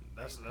man,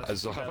 that's I what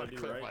just you don't have gotta a do,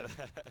 clip right? by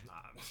that.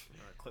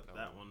 I clip No.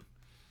 that one.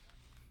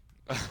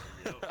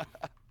 Yep.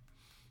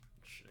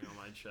 Shitting on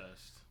my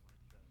chest.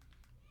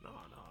 No.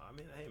 I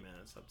mean, hey man,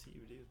 it's up to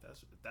you, dude.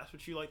 If that's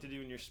what you like to do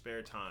in your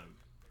spare time.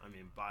 I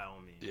mean, by all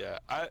means. Yeah,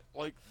 I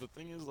like the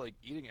thing is like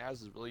eating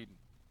ass is really,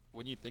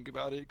 when you think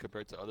about it,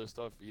 compared to other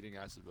stuff, eating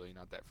ass is really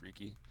not that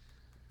freaky.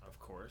 Of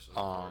course.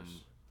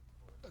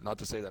 Not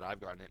to say that I've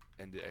gotten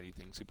into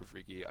anything super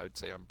freaky. I would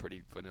say I'm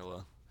pretty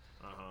vanilla.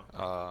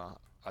 Uh-huh.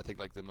 I think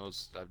like the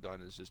most I've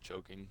done is just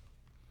choking.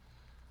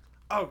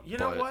 Oh, you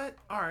know But what?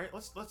 All right,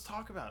 let's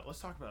talk about it. Let's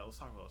talk about it.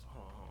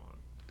 Hold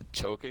on.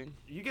 choking,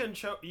 You getting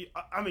choked?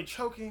 I mean,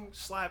 choking,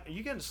 slap.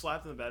 You getting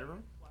slapped in the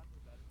bedroom?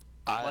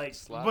 I Like,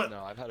 slap. but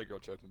No, I've had a girl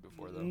choke me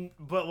before though.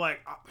 but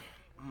like,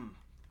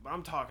 but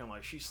I'm talking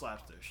like she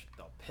slaps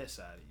the piss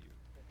out of you.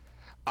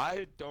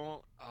 I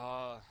don't.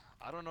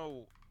 I don't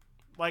know.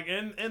 Like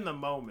in the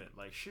moment,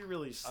 like she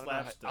really I don't know.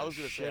 slaps I the was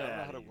gonna shit say I don't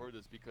know out how of to you. word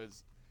this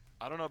because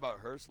I don't know about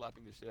her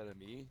slapping the shit out of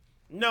me.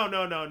 No.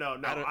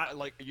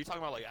 Like, are you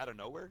talking about like out of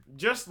nowhere?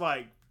 Just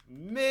like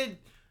mid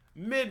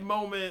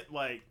moment,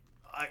 like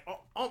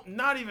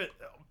not even.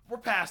 We're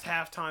past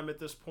halftime at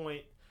this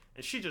point,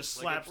 and she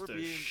just Like slaps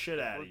the shit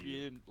out of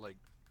you.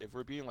 If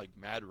we're being like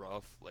mad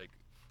rough, like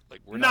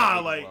we're Nah,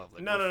 not like making love,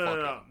 like no, we're no,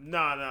 no, fucking.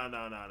 no, no, no,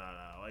 no, no, no,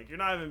 no. Like you're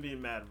not even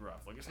being mad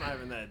rough. Like it's not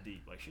even that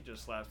deep. Like she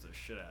just slaps the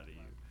shit out of you.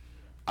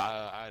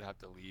 I'd have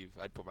to leave.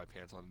 I'd put my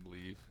pants on and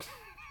leave.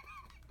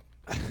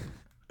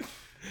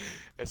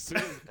 As soon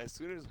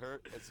as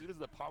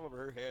the palm of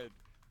her hand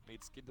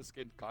made skin to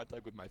skin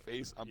contact with my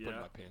face, I'm putting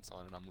Yeah. my pants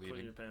on and I'm Putting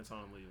leaving. your pants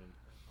on and leaving.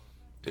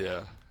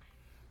 Yeah.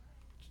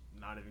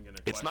 Not even gonna.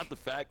 It's not the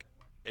fact.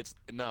 It's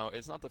not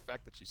the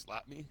fact that she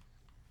slapped me.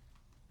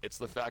 It's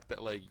the fact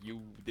that like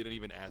you didn't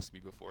even ask me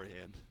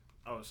beforehand.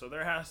 Oh, so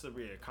there has to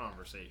be a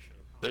conversation.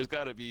 There's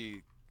got to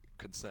be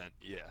consent.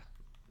 Yeah.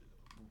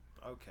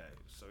 Okay,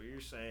 so you're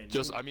saying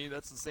Just I mean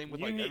that's the same with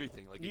you like need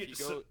everything. Like you,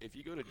 so, if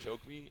you go to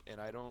choke me and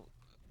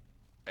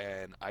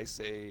I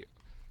say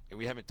and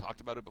we haven't talked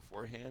about it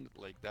beforehand,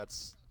 like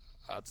that's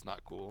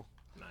not cool.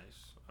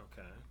 nice.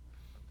 Okay.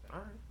 All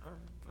right.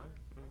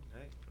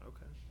 Hey.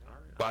 Okay. All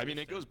right. But I mean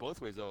it goes both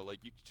ways though. Like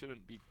you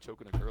shouldn't be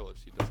choking a girl if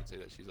she doesn't say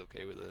that she's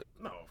okay with it.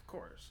 No, of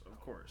course.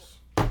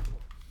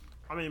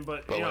 I mean,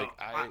 but But you like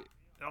know,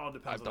 it all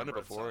depends. I've on done it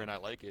the before side. and I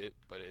like it,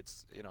 but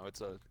it's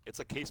it's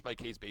a case by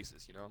case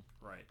basis, you know.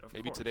 Right. Of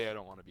Maybe course. today I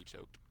don't want to be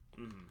choked.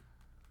 Mm-hmm.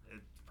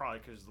 It's probably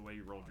because of the way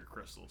you rolled your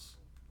crystals.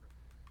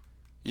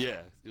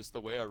 Yeah, just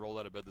the way I rolled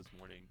out of bed this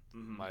morning,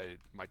 Mm-hmm.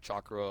 my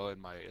chakra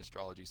and my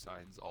astrology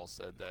signs all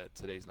said that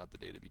today's not the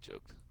day to be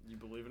choked. You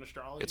believe in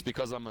astrology? It's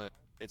because I'm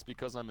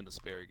an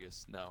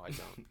asparagus. No, I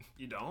don't.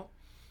 You don't?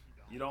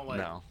 You don't like?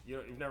 No.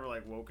 You've never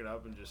like woken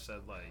up and just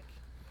said like,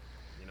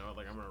 you know,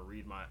 like I'm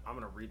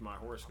gonna read my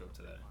horoscope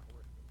today.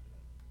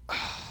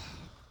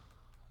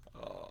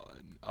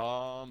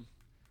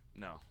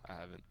 No, I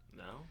haven't.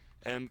 No.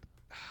 And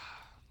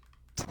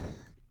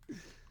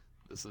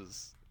this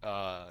is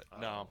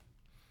no.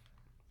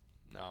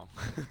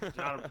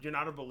 You're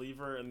not a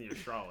believer in the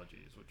astrology,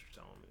 is what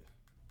you're telling me.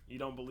 You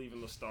don't believe in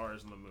the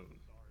stars and the moon.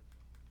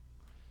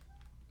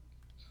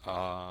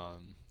 No,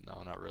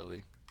 not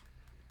really.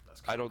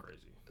 That's I kind of don't.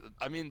 crazy.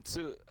 I mean,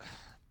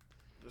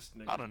 This I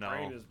nigga's don't know.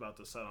 brain is about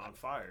to set on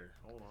fire.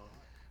 Hold on.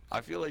 I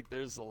feel like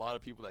there's a lot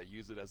of people that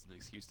use it as an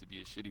excuse to be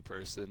a shitty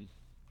person.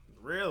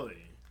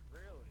 Really?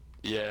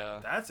 Yeah.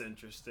 That's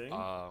interesting.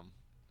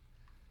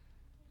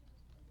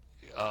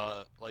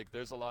 Like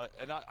there's a lot,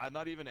 and I'm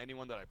not even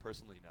anyone that I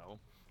personally know.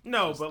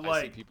 No, Just, but I see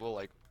like, people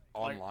like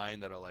online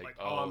that are like,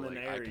 oh, oh, I'm an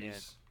like I can't.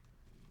 Aries.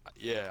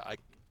 Yeah,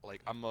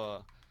 I'm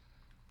a,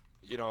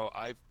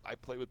 I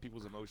play with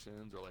people's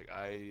emotions, or like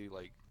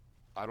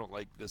I don't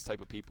like this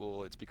type of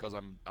people. It's because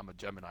I'm a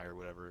Gemini or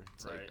whatever.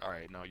 It's Right. like, all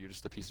right, no, you're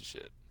just a piece of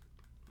shit.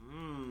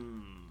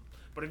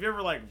 But have you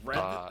ever like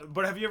read?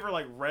 But have you ever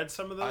like read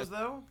some of those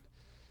though?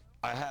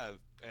 I have,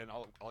 and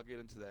I'll get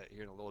into that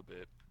here in a little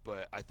bit.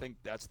 But I think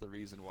that's the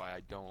reason why I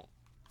don't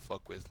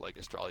fuck with like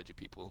astrology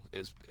people.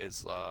 Is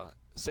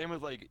same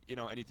with like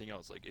anything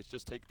else. Like it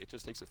just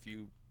takes a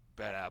few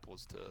bad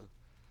apples to.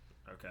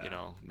 Okay.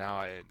 Now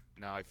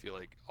I feel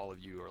like all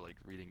of you are like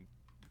reading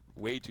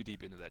way too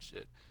deep into that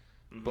shit.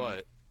 Mm-hmm.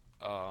 But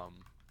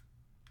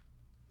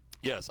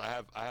yes, I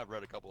have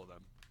read a couple of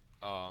them.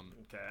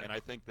 Okay. And I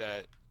think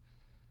that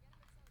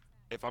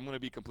if I'm going to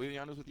be completely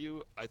honest with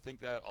you, I think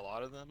that a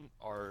lot of them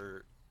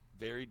are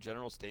very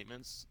general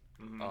statements,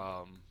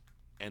 Mm-hmm.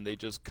 and they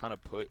just kind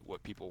of put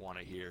what people want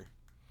to hear.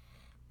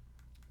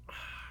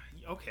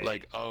 Okay.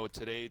 Like, oh,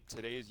 today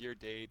is your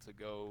day to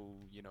go,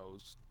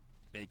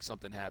 make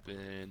something happen,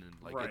 and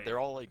like Right. they're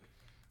all like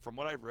from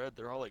what I've read,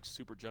 they're all like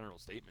super general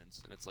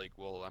statements, and it's like,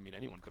 well, I mean,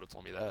 anyone could have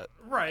told me that.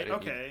 I Right.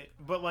 didn't need Okay.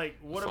 But like,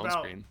 a phone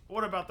screen.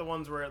 what about the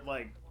ones where it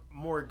like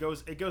more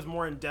goes it goes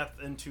more in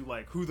depth into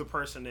like who the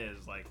person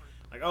is, like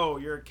oh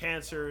you're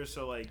Cancer,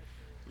 so like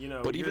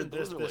But you're even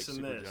this those are like this and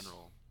super this.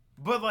 general.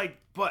 But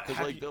Cause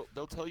have like you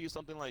they'll tell you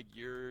something like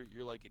you're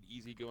like an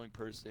easygoing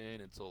person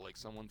until like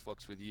someone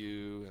fucks with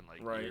you and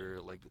like right? you're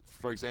like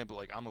for example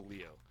like I'm a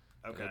Leo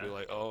and they'll Okay. be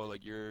like oh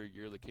like you're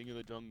the king of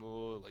the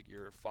jungle like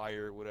you're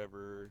fire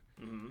whatever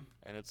Mm-hmm.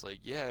 and it's like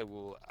yeah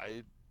well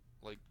I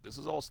like this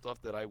is all stuff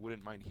that I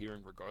wouldn't mind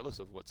hearing regardless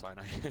of what sign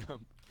I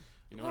am.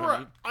 You know what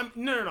I Right.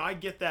 mean? No, I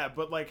get that,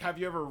 but like, have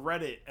you ever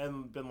read it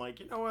and been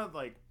like, you know what,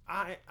 like,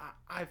 I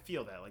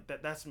feel that, like,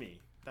 that's me,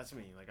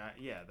 like,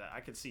 that I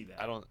could see that.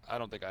 I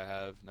don't think I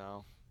have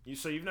no.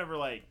 So you never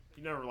like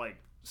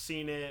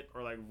seen it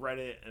or like read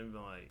it and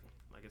been like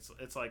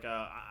it's like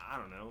I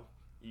don't know,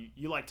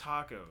 you like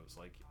tacos,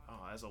 like,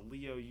 oh, as a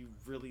Leo, you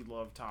really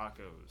love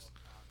tacos,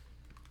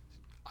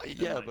 and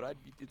Yeah, like, but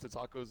I'd be into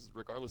tacos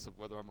regardless of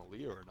whether I'm a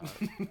Leo or not.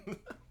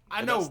 I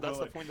And know, that's but the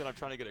like, point that I'm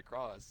trying to get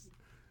across.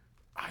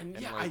 And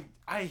yeah, like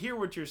I hear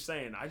what you're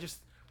saying. I just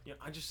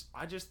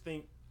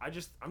think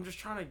I'm just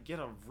trying to get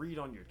a read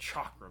on your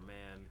chakra,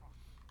 man.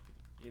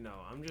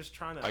 I'm just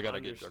trying to I gotta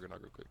get understand.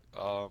 Juggernaut real quick.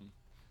 All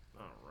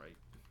right,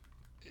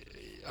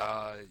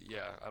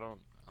 Yeah, I don't.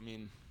 I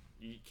mean,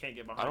 you can't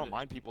get I behind don't it.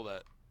 mind people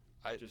that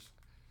I Just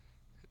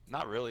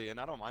not really, and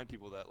I don't mind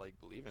people that like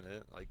believe in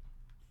it. Like,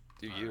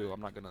 do all you? right.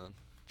 I'm not gonna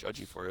judge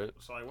you for it.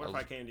 So like, what I if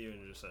was, I came to you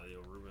and just said,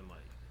 "Yo, Ruben,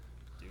 like,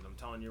 dude, I'm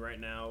telling you right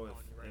now,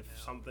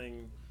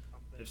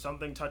 if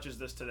something touches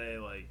this today,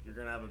 like, you're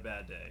gonna have a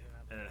bad day,"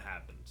 and it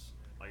happens.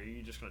 Like, are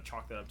you just gonna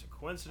chalk that up to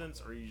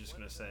coincidence, or are you just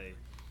gonna say,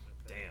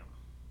 "Damn,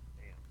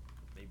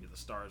 maybe the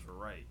stars were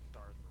right"?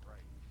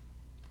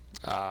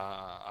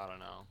 I don't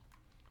know.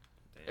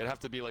 It'd Damn. have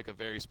to be like a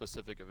very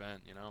specific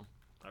event, you know.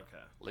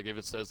 Okay. Like if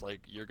it says like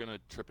you're gonna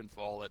trip and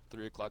fall at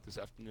 3 o'clock this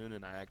afternoon,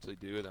 and I actually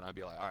do, then I'd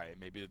be like, all right,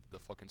 maybe the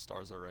fucking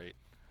stars are right.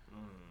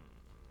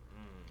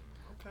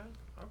 Okay.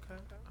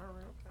 Okay. All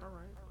right. All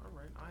right. All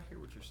right. I hear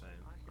what you're saying.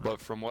 All right. But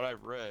from what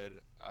I've read,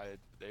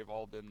 they've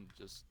all been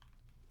just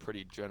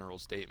pretty general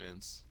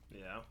statements.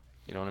 Yeah.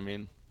 You know what I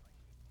mean?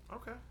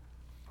 Okay.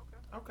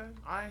 Okay.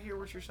 I hear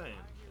what you're saying.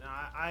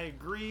 I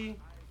agree.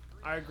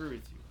 I agree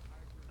with you.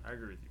 I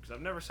agree with you because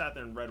I've never sat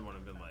there and read one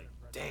and been like,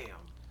 "Damn,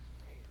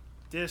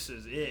 this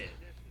is it."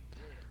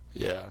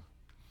 Yeah.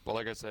 But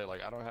like I said,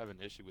 like I don't have an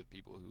issue with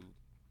people who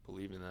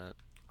believe in that.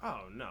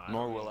 Oh no.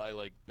 Nor will I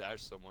like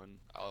bash someone.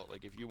 I'll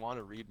like if you want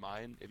to read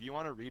mine, if you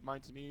want to read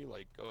mine to me,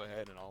 like go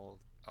ahead and I'll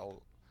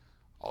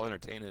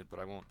entertain it, but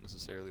I won't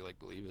necessarily like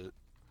believe it.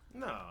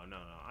 No.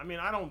 I mean,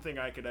 I don't think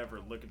I could ever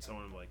look at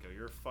someone and be like, "Oh,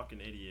 you're a fucking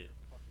idiot,"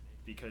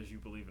 because you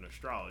believe in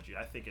astrology.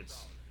 I think it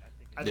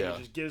Yeah.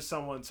 just gives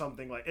someone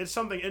something like it's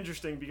something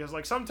interesting because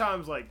like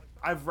sometimes like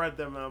I've read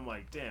them and I'm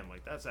like, damn,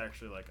 like that's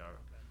actually like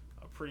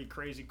a pretty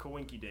crazy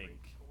coinky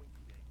dink.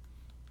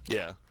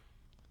 Yeah.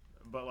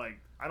 But like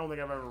I don't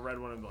think I've ever read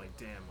one and been like,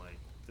 damn, like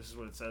this is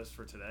what it says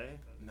for today.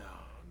 No,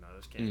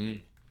 this can't Mhm.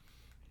 be.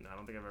 No, I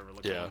don't think I've ever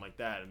looked at Yeah. one like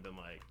that and been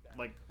like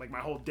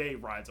my whole day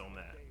rides on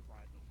that.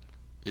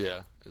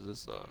 Yeah. Is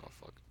this oh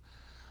fuck.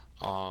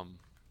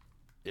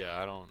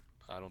 Yeah,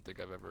 I don't think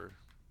I've ever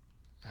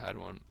had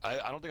one.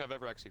 I don't think I've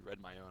ever actually read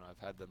my own. I've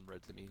had them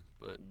read to me,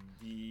 but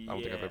I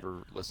don't think I've Yeah.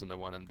 ever listened to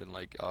one and been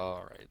like, oh,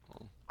 all right,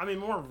 well, I mean,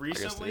 more I guess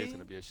today's recently,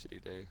 gonna be a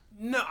shitty day.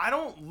 no, I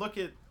don't look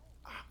at.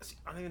 See,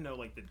 I don't even know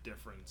like the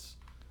difference.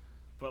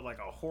 But like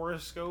a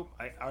horoscope,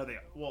 are they?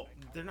 Well,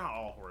 they're not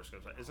all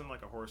horoscopes. Isn't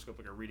like a horoscope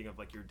like a reading of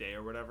like your day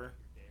or whatever?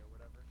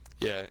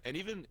 Yeah, and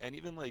even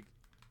like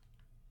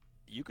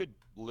you could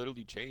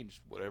literally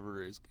change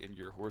whatever is in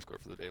your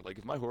horoscope for the day. Like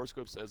if my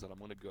horoscope says that I'm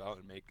gonna go out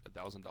and make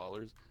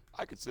 $1,000,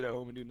 I could sit at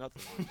home and do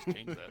nothing and just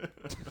change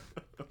that.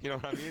 You know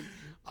what I mean?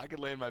 I could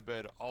lay in my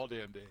bed all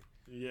damn day.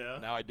 Yeah.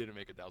 Now I didn't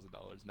make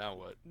 $1,000. Now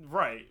what?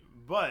 Right,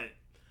 but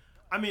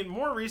I mean,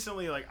 more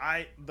recently, like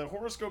the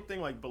horoscope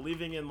thing, like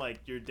believing in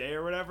like your day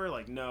or whatever,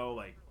 like no,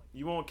 like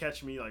you won't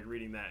catch me like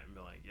reading that and be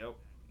like, "Yep,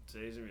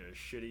 today's gonna be a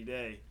shitty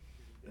day.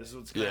 This is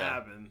what's gonna Yeah.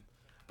 happen."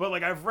 But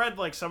like I've read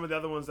like some of the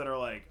other ones that are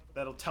like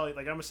that'll tell you,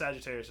 like I'm a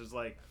Sagittarius, it's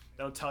like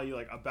that'll tell you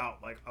like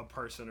about like a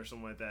person or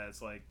something like that.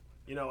 It's like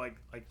like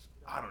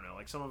I don't know,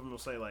 like some of them will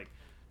say like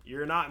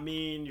you're not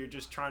mean, you're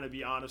just trying to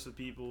be honest with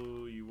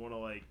people. You want to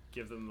like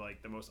give them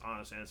like the most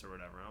honest answer or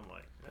whatever. And I'm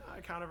like, yeah, I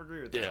kind of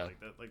agree with that.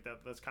 Yeah. Like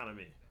that's kind of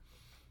me.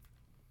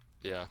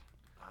 Yeah.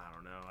 I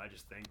don't know. I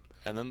just think.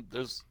 And then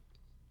there's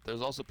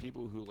also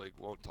people who like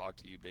won't talk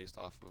to you based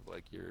off of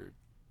like your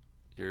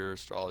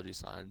astrology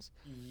signs.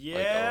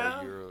 Yeah.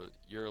 Like, oh,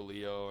 you're a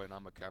Leo and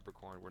I'm a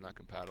Capricorn. We're not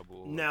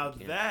compatible. Now we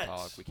can't that's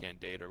talk. We can't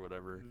date or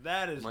whatever.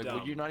 that is I'm like, dumb.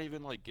 well, you're not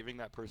even like giving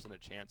that person a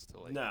chance to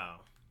like No,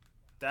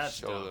 that's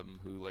show dumb. them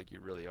who like you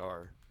really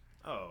are.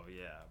 Oh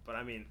yeah, but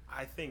I mean,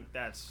 I think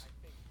that's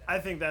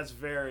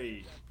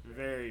very,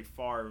 very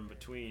far in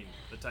between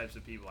the types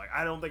of people. Like,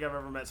 I don't think I've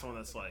ever met someone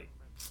that's like,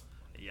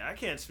 yeah, I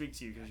can't speak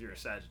to you because you're a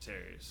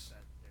Sagittarius.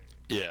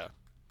 Yeah,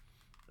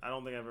 I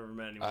don't think I've ever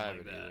met anyone I like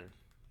haven't that. either.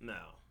 No.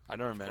 I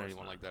never Of met course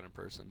anyone not. like that in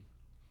person.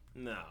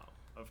 No,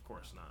 of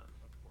course not.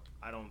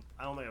 I don't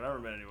think I've ever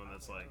met anyone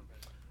that's like,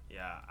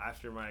 yeah,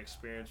 after my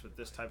experience with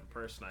this type of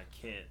person, I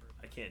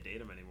can't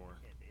date him anymore.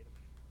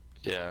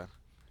 Yeah,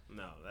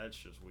 No, that's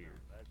just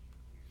weird.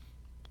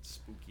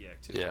 Spooky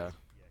activity. yeah.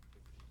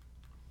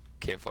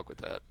 Can't fuck with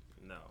that.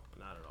 No,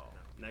 not at all.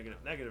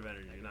 Negative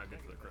energy, not good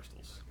for the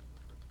crystals.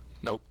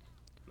 Nope.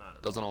 Not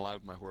at Doesn't all. align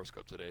with my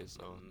horoscope today,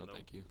 so no Nope.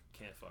 thank you.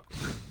 Can't fuck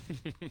with it.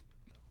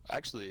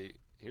 Actually,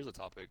 here's a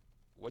topic.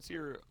 What's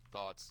your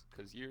thoughts?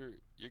 Cause you're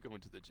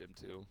going to the gym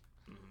too.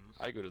 Hmm.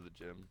 I go to the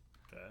gym.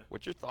 Okay.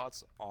 What's your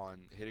thoughts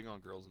on hitting on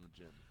girls in the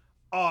gym?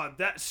 Oh,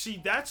 that's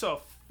a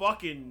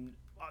fucking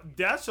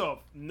that's a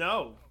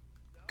no.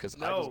 Cause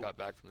I just No. got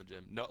back from the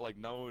gym. No, like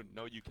no,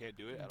 you can't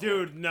do it at all.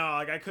 Dude, no,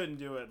 like I couldn't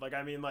do it.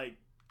 I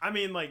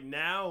mean like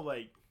now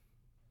like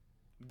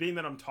being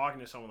that I'm talking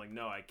to someone like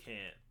no, I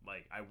can't.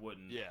 Like I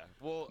wouldn't. Yeah.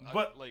 Well,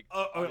 But like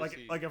like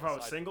obviously if I was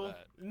aside from single?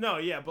 that, No,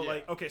 yeah, but yeah.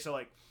 like okay, so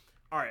like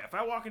all right, if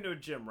I walk into a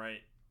gym,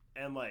 right?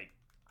 And like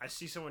I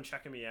see someone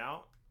checking me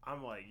out,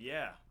 I'm like,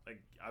 yeah,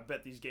 like I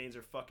bet these gains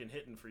are fucking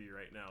hitting for you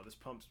right now. This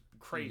pump's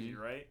crazy, Mhm.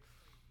 right?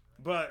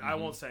 But I Mhm.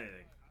 won't say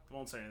anything.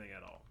 Won't say anything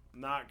at all.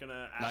 Not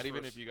gonna ask Not for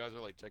even if you guys are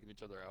like checking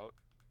each other out.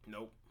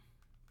 nope.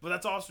 But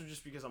that's also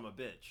just because I'm a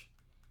bitch.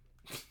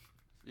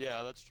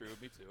 Yeah, that's true.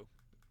 Me too.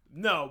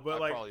 No, but I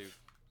like probably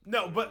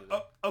no, wouldn't but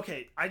either.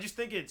 okay. I just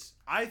think it's.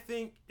 I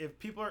think if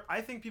people are,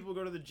 I think people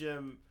go to the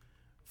gym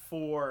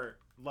for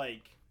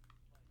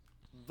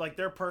like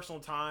their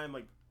personal time,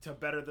 like to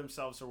better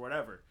themselves or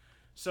whatever.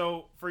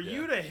 So for Yeah.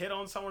 you to hit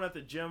on someone at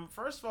the gym,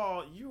 first of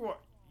all,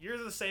 you're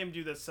the same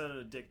dude that's sending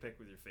a dick pic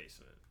with your face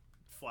in it,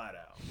 flat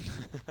out.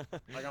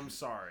 Like I'm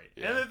sorry.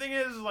 And Yeah. the thing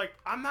is, like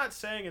I'm not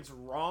saying it's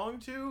wrong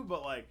to,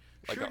 but like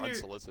Like an shooting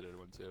your unsolicited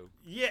one too.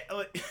 yeah,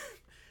 like,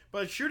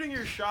 but shooting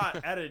your shot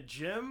at a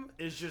gym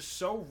is just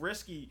so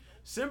risky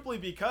simply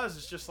because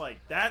it's just like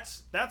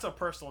that's a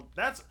personal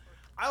that's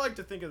I like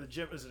to think of the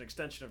gym as an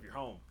extension of your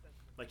home.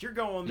 Like you're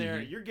going there,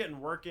 Mhm. you're getting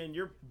work in,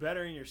 you're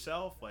bettering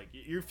yourself, like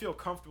you feel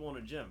comfortable in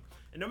a gym.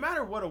 And no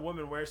matter what a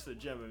woman wears to the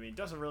gym, I mean, it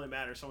doesn't really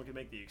matter. Someone can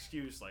make the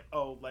excuse like,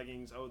 "Oh,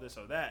 leggings, oh this,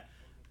 oh that."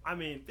 I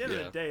mean, at the end of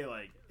Yeah. the day,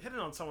 like hitting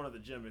on someone at the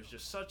gym is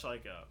just such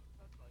like a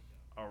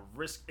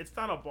risk. It's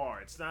not a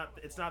bar. It's not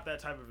that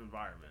type of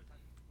environment.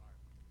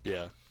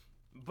 Yeah.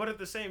 But at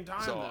the same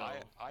time, So though,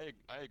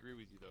 I agree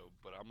with you though,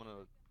 but I'm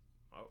gonna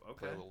oh,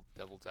 play okay, a little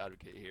devil's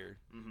advocate here.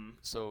 mm-hmm,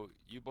 So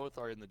you both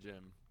are in the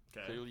gym.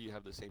 okay, Clearly you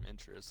have the same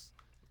interests.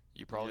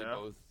 You probably yeah,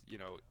 both,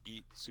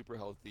 eat super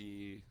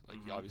healthy. Like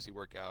you mm-hmm, obviously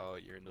work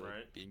out. You're into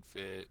right, being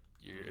fit.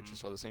 Your mm-hmm,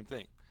 interests are the same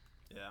thing.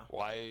 yeah.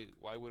 Why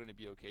wouldn't it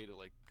be okay to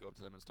like go up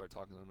to them and start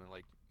talking to them and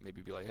like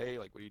maybe be like, hey,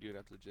 like what are you doing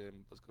after the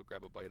gym? Let's go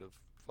grab a bite of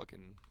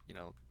fucking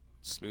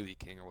Smoothie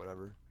King or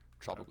whatever,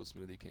 tropical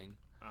smoothie king.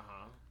 Uh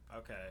huh.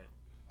 Okay.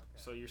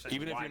 So you're saying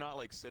Even if why? you're not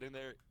like sitting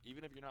there,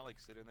 even if you're not like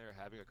sitting there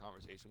having a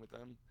conversation with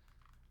them,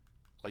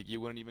 like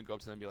you wouldn't even go up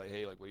to them and be like,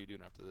 hey, like what are you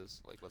doing after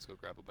this? Like let's go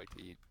grab a bite to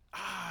eat.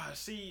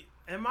 See,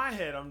 in my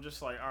head, I'm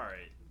just like, all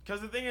right,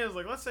 because the thing is,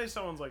 like, let's say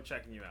someone's like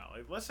checking you out.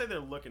 Like, let's say they're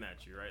looking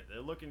at you, right?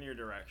 They're looking in your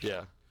direction.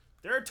 Yeah,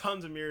 There are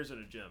tons of mirrors in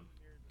a gym.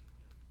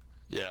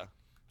 yeah,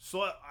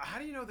 So how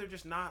do you know they're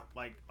just not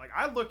like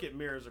I look at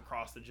mirrors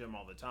across the gym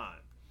all the time.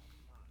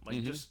 Like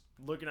hmm just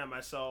looking at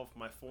myself,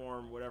 my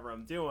form, whatever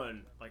I'm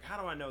doing. Like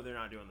how do I know they're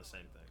not doing the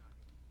same thing?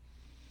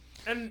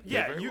 And they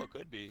yeah, very well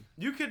could be.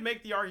 you could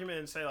make the argument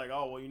and say like,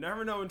 oh well, you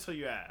never know until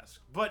you ask.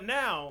 But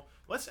now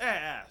let's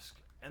ask,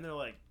 and they're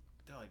like,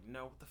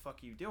 no, what the fuck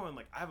are you doing?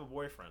 Like I have a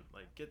boyfriend.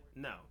 Like get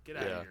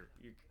out Yeah. of here,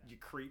 you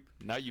creep.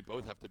 Now you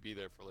both have to be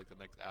there for like the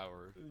next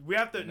hour. We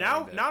have to knowing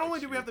now. that, Not like, only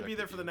do she we have to be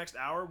there rejected for the you. next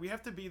hour, we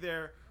have to be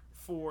there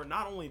for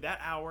not only that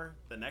hour,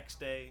 the next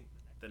day,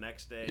 the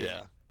next day,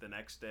 Yeah. the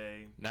next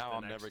day. Now the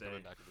I'm next never day.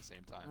 coming back at the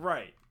same time.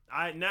 Right.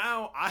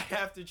 I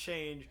have to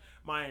change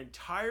my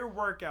entire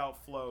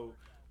workout flow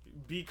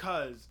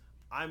because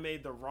I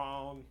made the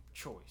wrong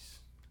choice.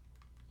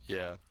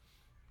 Yeah,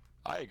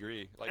 I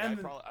agree. Like And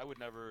then, I would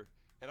never,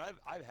 and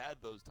I've had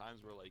those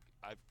times where like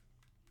I've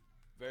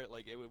very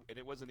like and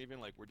it wasn't even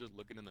like we're just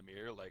looking in the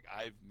mirror. Like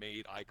I've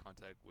made eye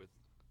contact with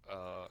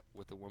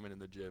a woman in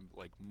the gym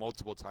like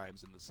multiple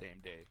times in the same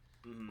day.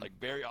 mhm. Like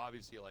very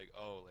obviously like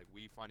oh like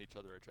we find each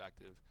other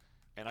attractive,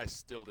 and I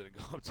still didn't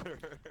go up to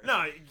her.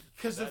 No,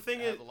 because the That thing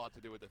has is, a lot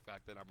to do with the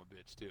fact that I'm a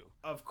bitch too.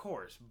 of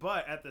course,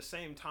 but at the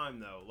same time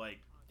though, like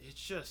it's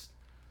just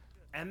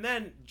and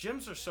then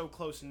gyms are so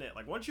close knit.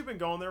 Like once you've been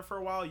going there for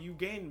a while, you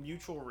gain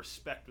mutual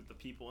respect with the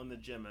people in the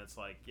gym. And it's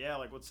like, yeah,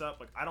 like what's up?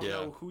 Like I don't Yeah.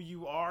 know who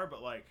you are,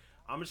 but like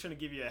I'm just gonna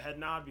give you a head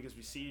nod because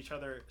we see each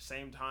other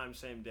same time,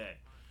 same day.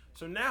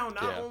 So now,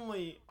 not Yeah.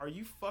 only are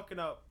you fucking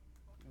up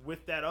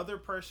with that other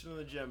person in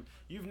the gym,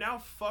 you've now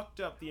fucked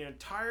up the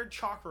entire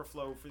chakra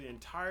flow for the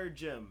entire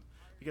gym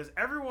because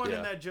everyone in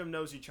Yeah. that gym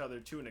knows each other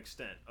to an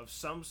extent of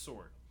some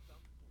sort.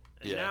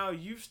 And Yeah. now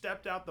you've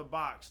stepped out the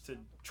box to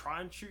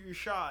try and shoot your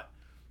shot,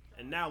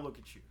 and now look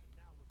at you.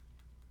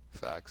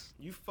 Facts.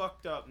 You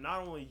fucked up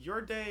not only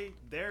your day,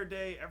 their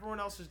day, everyone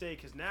else's day,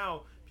 because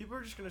now people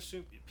are just gonna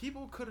assume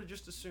people could have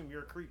just assumed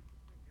you're a creep.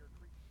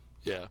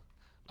 Yeah.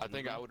 I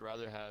think I Mhm. would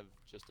rather have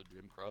just a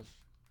gym crush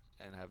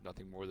and have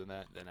nothing more than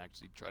that than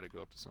actually try to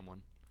go up to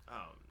someone.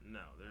 Oh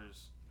no,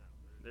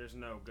 there's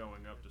no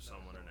going up to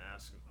someone and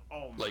asking.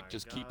 Oh Like my god.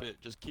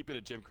 just keep it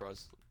a gym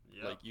crush.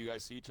 Yep. Like you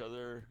guys see each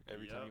other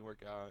every time Yep. you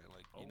work out, and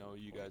like Oh,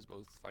 you oh, guys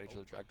both find each oh.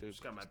 other attractive.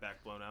 Just got my Just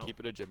back blown out. keep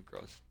it a gym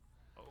crush.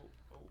 Oh,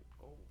 oh,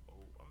 oh,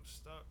 oh. I'm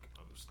stuck.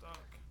 I'm stuck.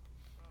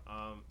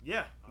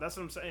 Yeah, that's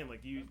what I'm saying.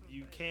 Like you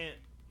can't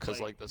Cause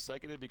like like the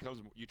second it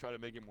becomes you try to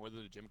make it more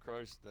than a gym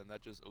crush, then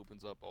that just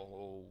opens up a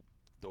whole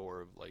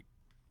door of like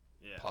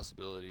yeah,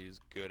 possibilities,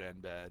 good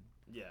and bad.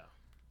 yeah.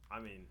 I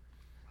mean,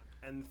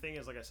 and the thing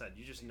is, like I said,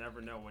 you just never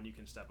know when you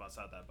can step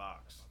outside that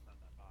box,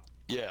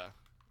 Yeah,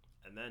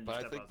 and then you but I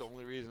step think out. the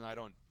only reason I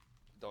don't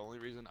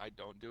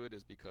do it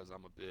is because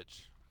I'm a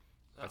bitch.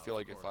 I Oh, feel of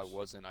like if I course.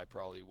 wasn't, I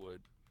probably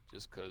would.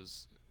 Just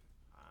because,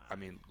 I I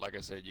mean, like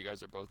I said, you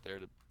guys are both there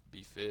to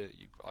be fit.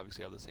 You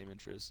obviously have the same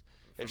interests.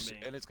 for me,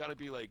 And it's got to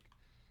be like,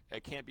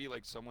 it can't be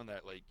like someone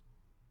that like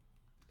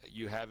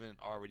you haven't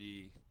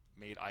already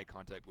made eye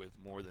contact with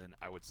more than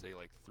I would say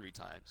like 3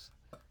 times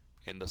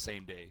in the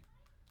same day.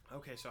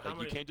 okay. So how Like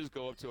you many? can't just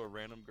go up to a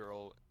random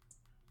girl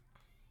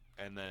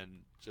and then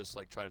just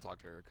like try to talk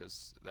to her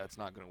because that's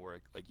not gonna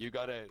work. Like you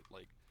gotta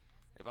like,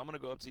 if I'm gonna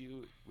go up to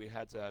you, we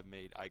had to have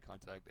made eye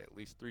contact at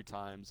least 3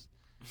 times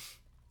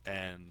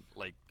and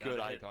like good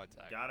Gotta eye hit.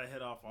 contact. Gotta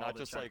hit off all Not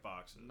the just check like not,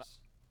 boxes.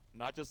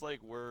 not just like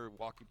we're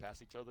walking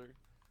past each other.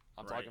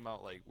 I'm Right. talking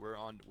about like we're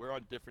on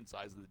different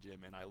sides of the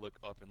gym and I look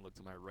up and look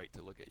to my right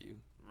to look at you.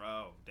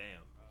 Oh,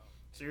 damn.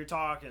 So you're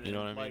talking You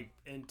know in what I mean?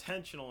 like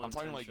intentional. I'm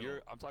talking like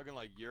you're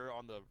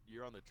on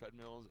the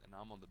treadmills and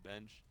I'm on the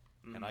bench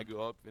and I Mm.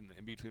 go up in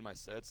between my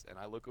sets and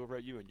I look over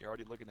at you and you're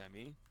already looking at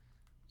me.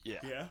 Yeah.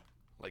 Yeah.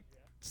 Like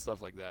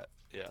stuff like that.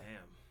 Yeah.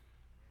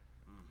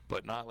 Damn. Mm.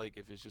 But not like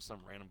if it's just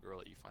some random girl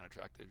that you find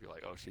attractive, you're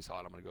like, "Oh, she's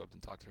hot. I'm going to go up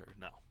and talk to her."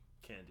 No.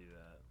 Can't do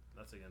that.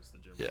 That's against the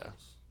gym Yeah.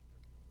 rules.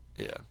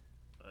 Yeah.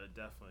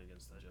 Definitely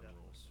against the gym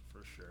rules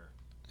for sure.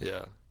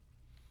 Yeah.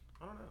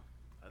 I don't know.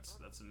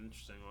 That's an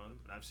interesting one.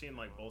 And I've seen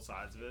like both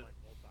sides of it,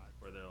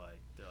 where they're like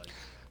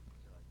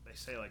they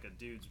say like a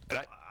dude's. And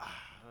I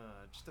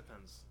Just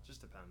depends.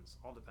 Just depends.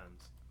 All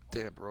depends.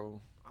 damn,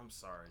 bro. I'm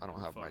sorry. I Dude. don't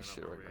I'm have my fucking up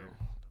shit over right here.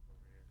 now.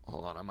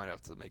 Hold on, I might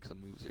have to make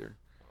some moves here.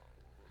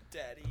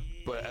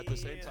 Daddy. But at the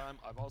same time,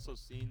 I've also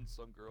seen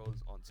some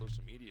girls on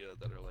social media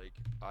that are like,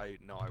 I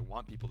know I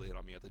want people to hit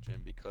on me at the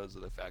gym because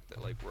of the fact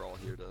that like we're all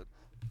here to,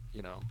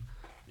 you know,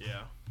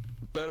 Yeah.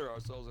 better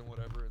ourselves and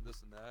whatever and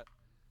this and that.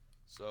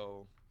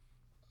 So,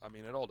 I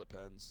mean, it all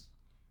depends.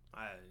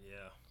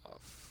 Yeah. Uh,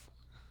 f-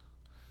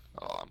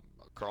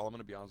 Carl, I'm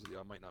gonna be honest with you.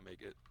 I might not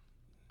make it.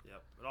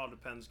 Yep. It all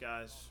depends,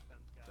 guys.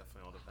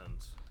 Definitely all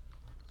depends.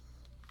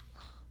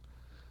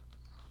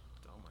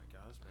 Oh my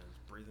God, this man's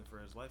breathing for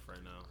his life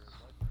right now.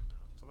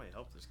 Somebody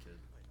help this kid.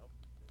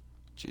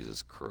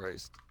 Jesus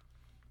Christ.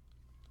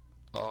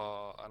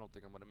 I don't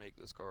think I'm gonna make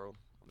this, Carl.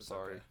 I'm It's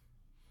sorry. okay.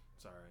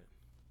 It's all right.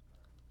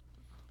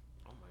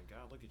 Oh my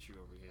God, look at you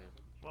over here.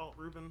 Well,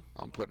 Ruben,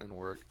 I'm putting in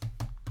work.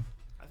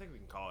 I think we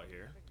can call it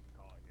here.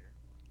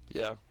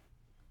 Yeah.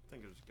 I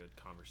think it was a good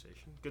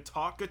conversation. Good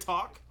talk. Good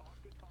talk.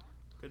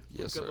 Good.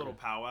 Yes, Good sir. little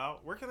powwow.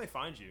 Where can they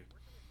find you?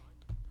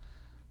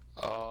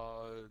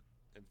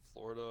 In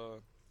Florida.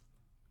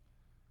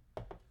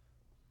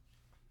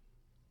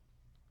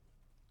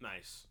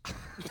 Nice.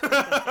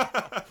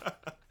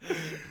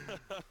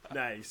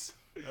 Nice.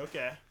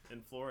 Okay.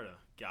 In Florida.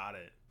 Got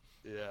it.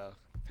 Yeah,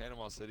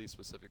 Panama City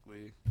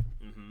specifically.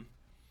 Mm-hmm.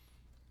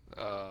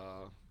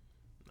 Uh,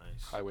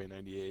 Nice. Highway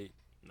 98.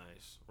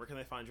 Nice. Where can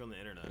they find you on the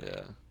internet?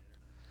 Yeah.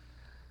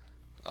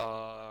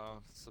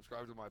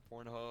 Subscribe to my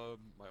Pornhub.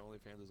 My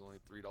OnlyFans is only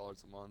 $3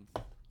 a month.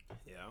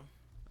 Yeah.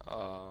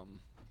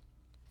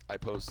 I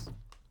post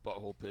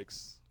butthole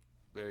pics,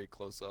 very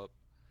close up.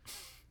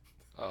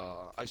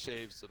 I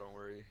shave, so don't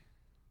worry.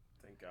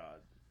 Thank God.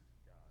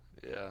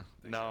 Yeah.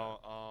 Thank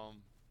No.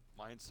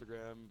 My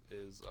Instagram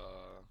is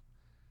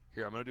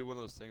here. I'm gonna do one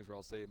of those things where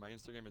I'll say my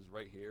Instagram is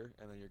right here,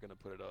 and then you're gonna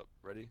put it up.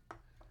 Ready?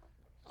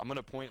 I'm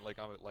gonna point like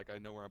I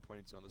know where I'm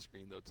pointing to on the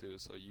screen though too.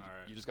 So All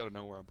right. you just gotta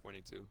know where I'm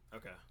pointing to.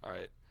 Okay. All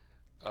right.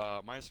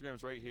 My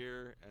Instagram's right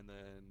here, and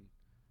then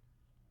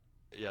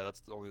yeah,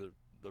 that's the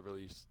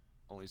really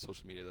only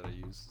social media that I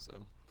use. So.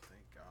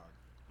 Thank God.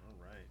 All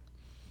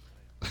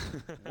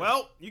right.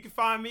 Well, you can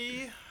find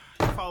me.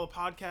 You can follow the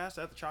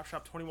podcast at the Chop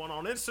Shop 21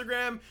 on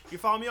Instagram. You can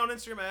follow me on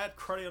Instagram at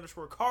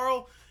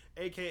cruddy_Carl,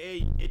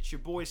 aka it's your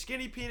boy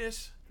Skinny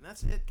Penis. And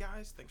that's it,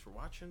 guys. Thanks for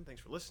watching.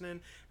 Thanks for listening. And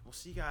we'll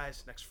see you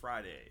guys next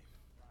Friday.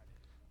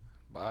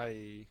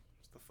 Bye.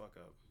 Shut the fuck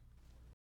up.